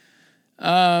anyway.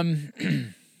 I'm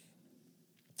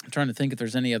trying to think if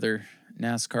there's any other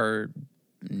NASCAR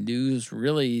news.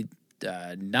 Really,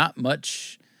 not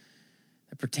much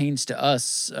that pertains to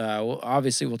us.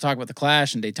 Obviously, we'll talk about the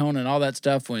Clash and Daytona and all that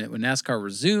stuff when NASCAR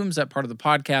resumes. That part of the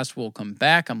podcast will come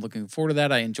back. I'm looking forward to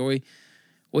that. I enjoy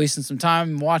wasting some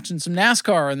time watching some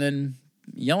NASCAR and then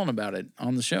yelling about it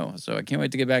on the show. So I can't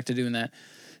wait to get back to doing that.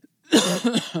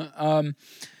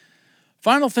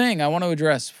 Final thing I want to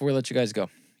address before we let you guys go.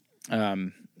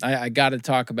 I got to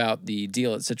talk about the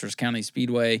deal at Citrus County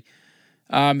Speedway.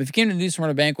 If you came to the New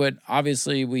Smyrna banquet,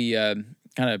 obviously we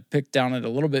kind of picked down it a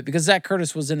little bit because Zach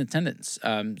Curtis was in attendance.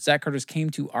 Zach Curtis came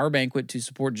to our banquet to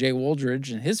support Jay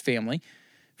Woldridge and his family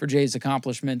for Jay's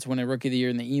accomplishments, winning Rookie of the Year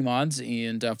in the E-Mods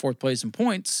and 4th place in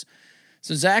points.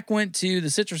 So Zach went to the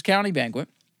Citrus County banquet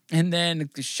and then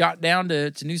shot down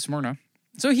to New Smyrna.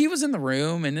 So he was in the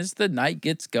room, and as the night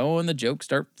gets going, the jokes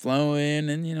start flowing,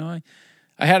 and,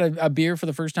 I had a beer for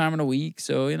the first time in a week,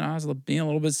 so, I was being a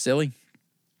little bit silly.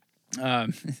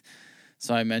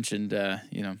 So I mentioned,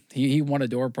 he won a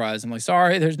door prize. I'm like,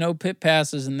 sorry, there's no pit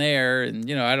passes in there,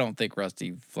 and, I don't think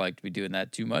Rusty liked to be doing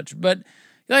that too much, but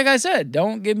like I said,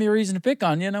 don't give me a reason to pick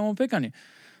on you, and I won't pick on you.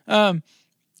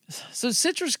 So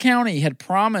Citrus County had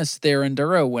promised their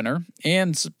Enduro winner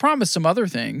and promised some other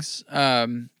things.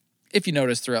 If you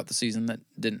notice throughout the season, that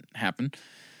didn't happen.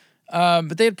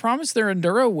 But they had promised their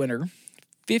Enduro winner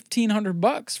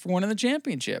 $1,500 for winning the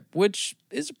championship, which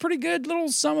is a pretty good little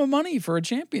sum of money for a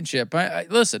championship. I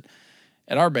listen,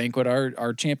 at our banquet,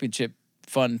 our championship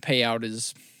fund payout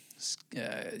is,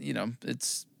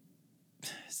 it's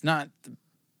not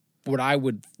what I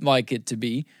would like it to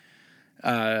be,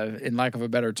 in lack of a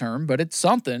better term, but it's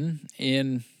something.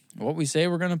 In what we say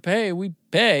we're going to pay, we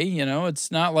pay.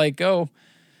 It's not like, oh,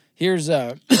 here's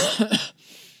a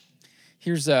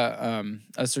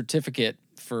certificate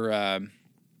for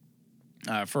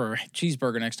for a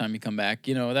cheeseburger next time you come back.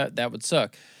 That would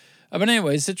suck. But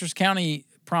anyway, Citrus County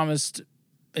promised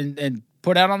and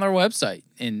put out on their website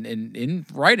in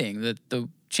writing that the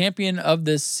champion of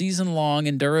this season-long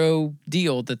enduro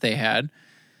deal that they had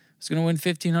was going to win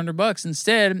 $1,500.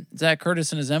 Instead, Zach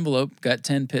Curtis in his envelope got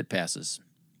 10 pit passes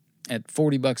at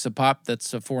 $40 a pop.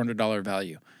 That's a $400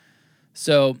 value.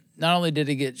 So not only did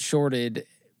he get shorted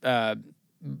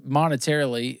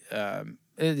monetarily,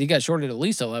 he got shorted at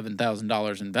least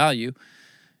 $11,000 in value,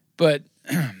 but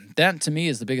that to me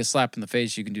is the biggest slap in the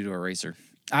face you can do to a racer.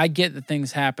 I get that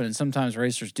things happen, and sometimes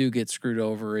racers do get screwed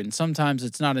over, and sometimes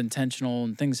it's not intentional,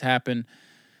 and things happen.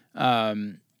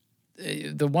 The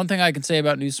one thing I can say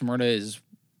about New Smyrna is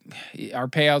our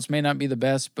payouts may not be the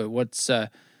best, but what's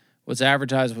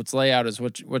advertised, what's laid out is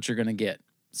what you're going to get.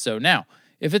 So now,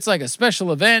 if it's like a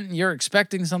special event and you're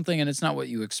expecting something and it's not what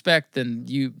you expect, then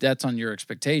that's on your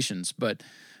expectations. But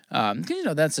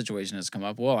that situation has come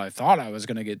up. Well, I thought I was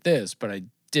going to get this, but I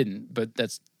didn't. But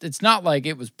it's not like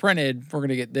it was printed. We're going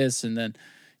to get this, and then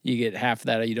you get half of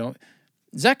that. You don't.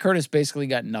 Zach Curtis basically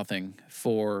got nothing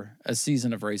for a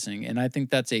season of racing, and I think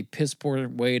that's a piss poor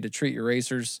way to treat your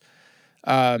racers.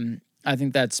 I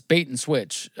think that's bait and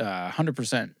switch,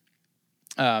 100%.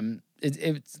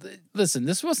 Listen,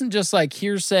 this wasn't just like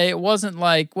hearsay. It wasn't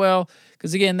like, well,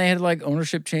 because again, they had like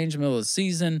ownership change in the middle of the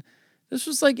season. This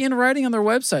was like in writing on their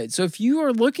website. So if you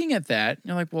are looking at that,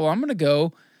 you're like, well, I'm going to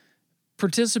go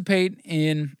participate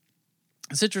in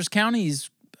Citrus County's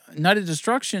Night of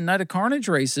Destruction, Night of Carnage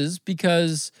races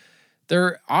because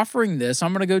they're offering this.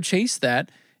 I'm going to go chase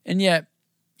that. And yet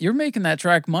you're making that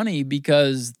track money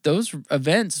because those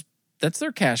events, that's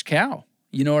their cash cow.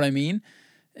 You know what I mean?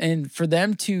 And for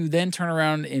them to then turn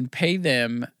around and pay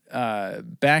them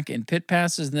back in pit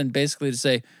passes and then basically to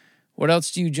say, what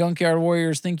else do you junkyard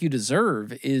warriors think you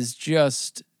deserve is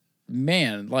just,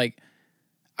 man, like,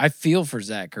 I feel for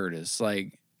Zach Curtis.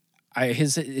 Like,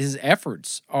 his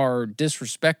efforts are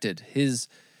disrespected. His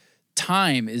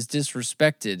time is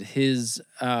disrespected.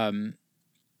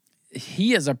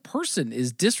 He as a person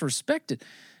is disrespected.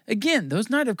 Again, those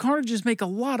Night of Carnages make a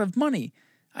lot of money.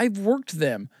 I've worked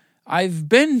them. I've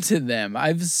been to them.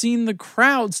 I've seen the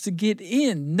crowds to get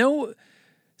in. No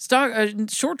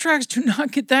short tracks do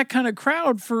not get that kind of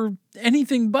crowd for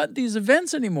anything but these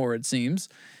events anymore, it seems.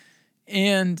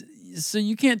 And so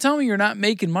you can't tell me you're not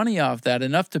making money off that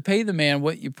enough to pay the man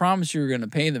what you promised you were going to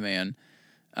pay the man.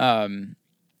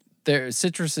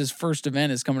 Citrus's first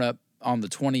event is coming up on the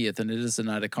 20th, and it is the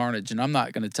Night of Carnage. And I'm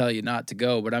not going to tell you not to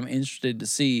go, but I'm interested to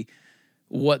see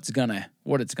what it's gonna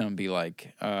be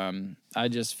like. I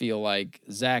just feel like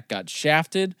Zach got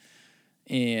shafted,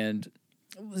 and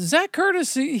Zach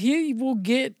Curtis, he will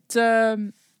get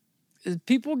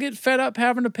people get fed up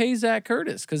having to pay Zach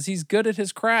Curtis because he's good at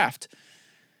his craft.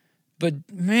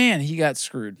 But man, he got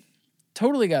screwed,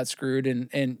 totally got screwed,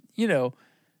 and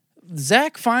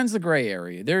Zach finds the gray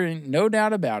area. There ain't no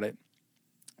doubt about it.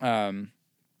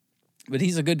 But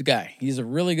he's a good guy. He's a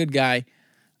really good guy.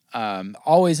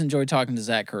 Always enjoyed talking to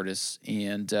Zach Curtis,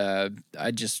 and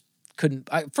I just couldn't.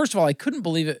 First of all, I couldn't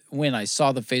believe it when I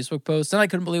saw the Facebook post, and I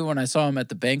couldn't believe it when I saw him at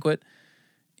the banquet.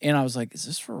 And I was like, "Is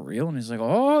this for real?" And he's like,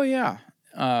 "Oh yeah."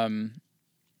 And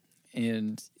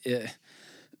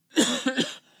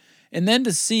then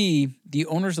to see the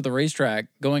owners of the racetrack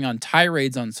going on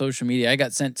tirades on social media, I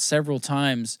got sent several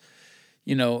times.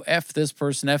 F this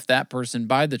person, F that person,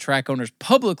 by the track owners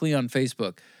publicly on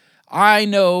Facebook. I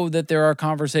know that there are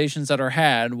conversations that are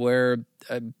had where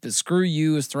screw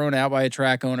you is thrown out by a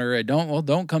track owner.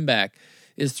 Don't come back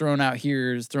is thrown out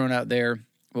here, is thrown out there.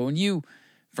 But when you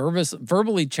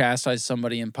verbally chastise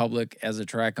somebody in public as a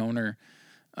track owner,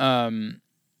 man,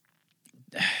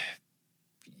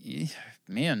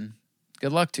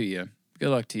 good luck to you. Good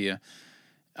luck to you.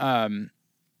 God,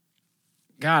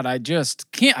 I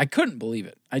couldn't believe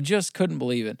it. I just couldn't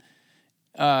believe it.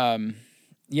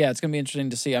 Yeah, it's going to be interesting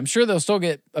to see. I'm sure they'll still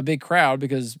get a big crowd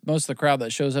because most of the crowd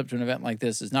that shows up to an event like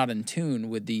this is not in tune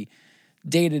with the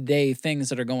day-to-day things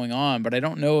that are going on, but I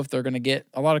don't know if they're going to get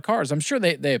a lot of cars. I'm sure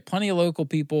they have plenty of local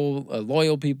people,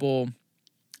 loyal people.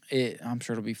 I'm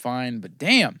sure it'll be fine, but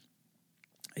damn,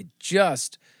 it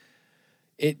just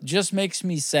makes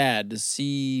me sad to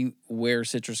see where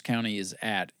Citrus County is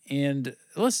at. And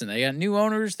listen, they got new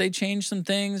owners. They changed some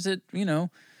things that,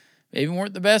 maybe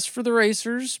weren't the best for the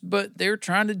racers, but they're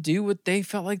trying to do what they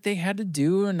felt like they had to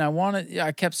do. And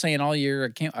I kept saying all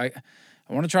year, I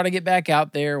want to try to get back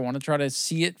out there. I want to try to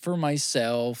see it for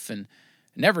myself, and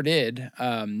never did.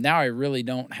 Now I really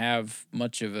don't have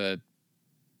much of a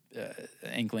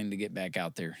inkling to get back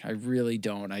out there. I really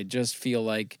don't. I just feel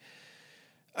like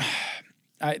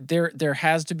there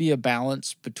has to be a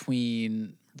balance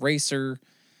between racer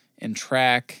and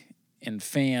track and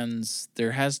fans.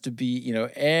 There has to be,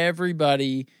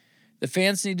 everybody. The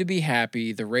fans need to be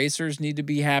happy. The racers need to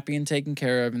be happy and taken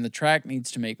care of, and the track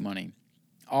needs to make money.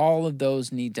 All of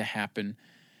those need to happen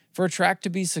for a track to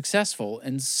be successful.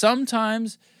 And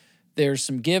sometimes there's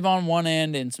some give on one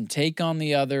end and some take on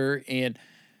the other, and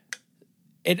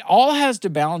it all has to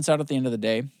balance out at the end of the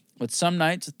day. With some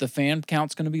nights, the fan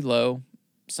count's going to be low.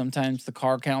 Sometimes the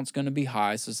car count's going to be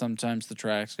high, so sometimes the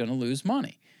track's going to lose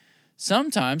money.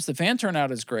 Sometimes the fan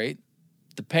turnout is great.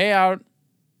 The payout,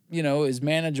 is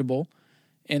manageable,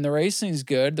 and the racing's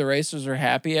good. The racers are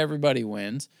happy. Everybody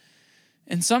wins.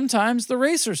 And sometimes the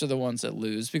racers are the ones that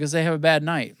lose because they have a bad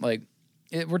night.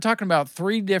 We're talking about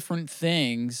three different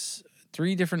things,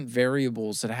 three different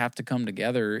variables that have to come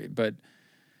together. But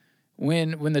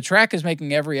when the track is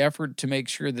making every effort to make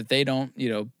sure that they don't,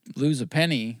 lose a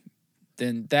penny,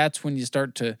 then that's when you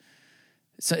start to.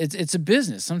 So it's a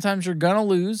business. Sometimes you're gonna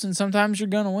lose, and sometimes you're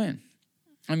gonna win.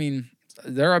 I mean,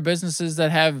 there are businesses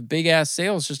that have big ass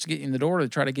sales just to get you in the door to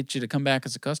try to get you to come back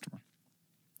as a customer,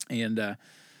 and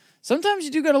sometimes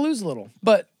you do got to lose a little.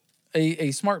 But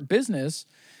a smart business.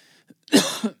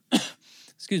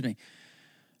 Excuse me.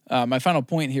 My final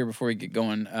point here before we get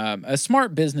going. A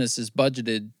smart business is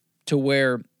budgeted to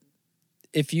where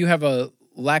if you have a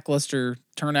lackluster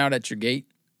turnout at your gate,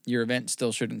 your event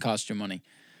still shouldn't cost you money.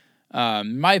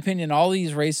 In my opinion, all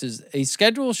these races, a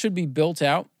schedule should be built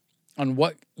out on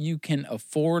what you can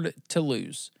afford to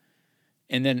lose.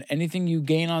 And then anything you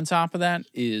gain on top of that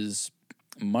is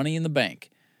money in the bank.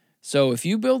 So if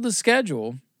you build a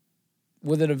schedule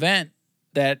with an event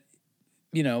that,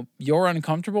 you're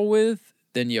uncomfortable with,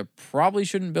 then you probably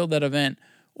shouldn't build that event.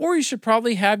 Or you should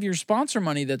probably have your sponsor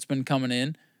money that's been coming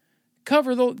in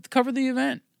cover the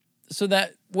event, so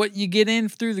that what you get in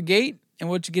through the gate and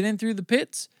what you get in through the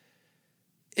pits,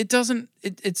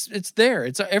 it's there.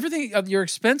 It's everything of your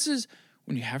expenses.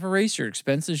 When you have a race, your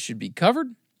expenses should be covered,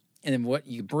 and then what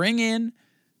you bring in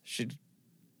should,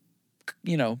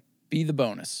 be the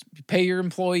bonus. You pay your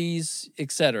employees,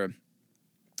 etc.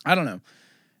 I don't know.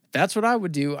 That's what I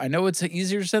would do. I know it's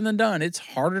easier said than done. It's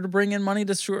harder to bring in money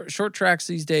to short tracks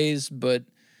these days, but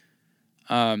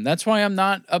that's why I'm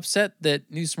not upset that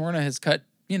New Smyrna has cut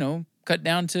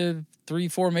down to 3,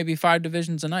 4, maybe 5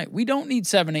 divisions a night. We don't need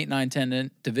 7, 8, 9,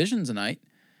 10 divisions a night.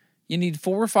 You need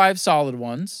 4 or 5 solid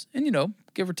ones, and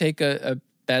give or take a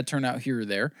bad turnout here or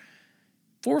there.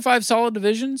 4 or 5 solid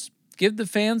divisions. Give the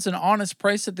fans an honest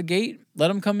price at the gate. Let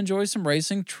them come enjoy some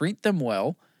racing. Treat them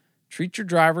well. Treat your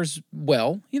drivers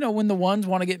well. When the ones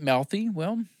want to get mouthy,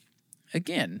 well,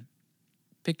 again,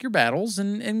 pick your battles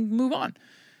and move on.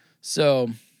 So,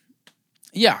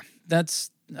 yeah,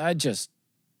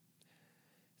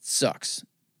 sucks.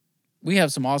 We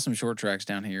have some awesome short tracks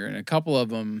down here, and a couple of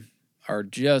them are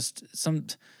just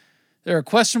there are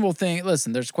questionable things.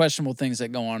 Listen, there's questionable things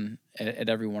that go on at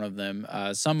every one of them.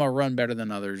 Some are run better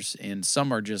than others, and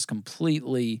some are just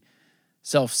completely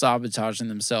self-sabotaging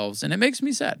themselves, and it makes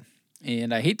me sad.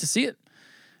 And I hate to see it.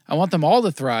 I want them all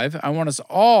to thrive. I want us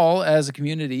all as a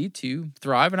community to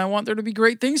thrive, and I want there to be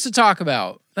great things to talk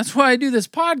about. That's why I do this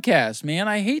podcast, man.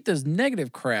 I hate this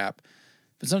negative crap,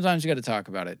 but sometimes you got to talk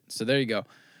about it. So there you go.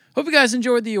 Hope you guys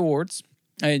enjoyed the awards.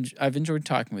 I've enjoyed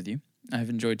talking with you. I've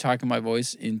enjoyed talking my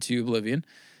voice into oblivion.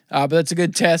 But that's a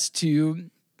good test to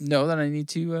know that I need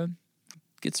to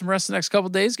get some rest the next couple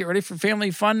of days, get ready for family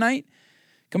fun night.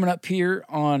 Coming up here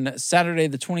on Saturday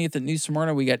the 20th at New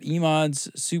Smyrna, we got E-Mods,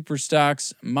 Super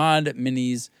Stocks, Mod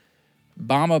Minis,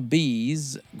 Bama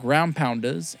Bees, Ground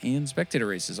Pounders, and Spectator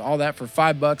Races. All that for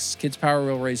 $5. Kids Power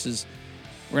Wheel Races.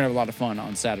 We're going to have a lot of fun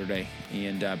on Saturday.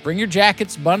 And bring your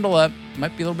jackets, bundle up.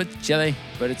 Might be a little bit chilly,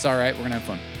 but it's all right. We're going to have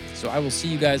fun. So I will see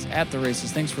you guys at the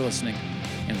races. Thanks for listening,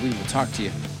 and we will talk to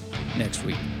you next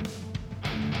week.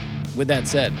 With that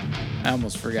said, I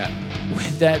almost forgot.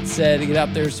 With that said, get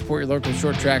out there, support your local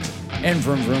short tracks, and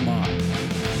vroom vroom on.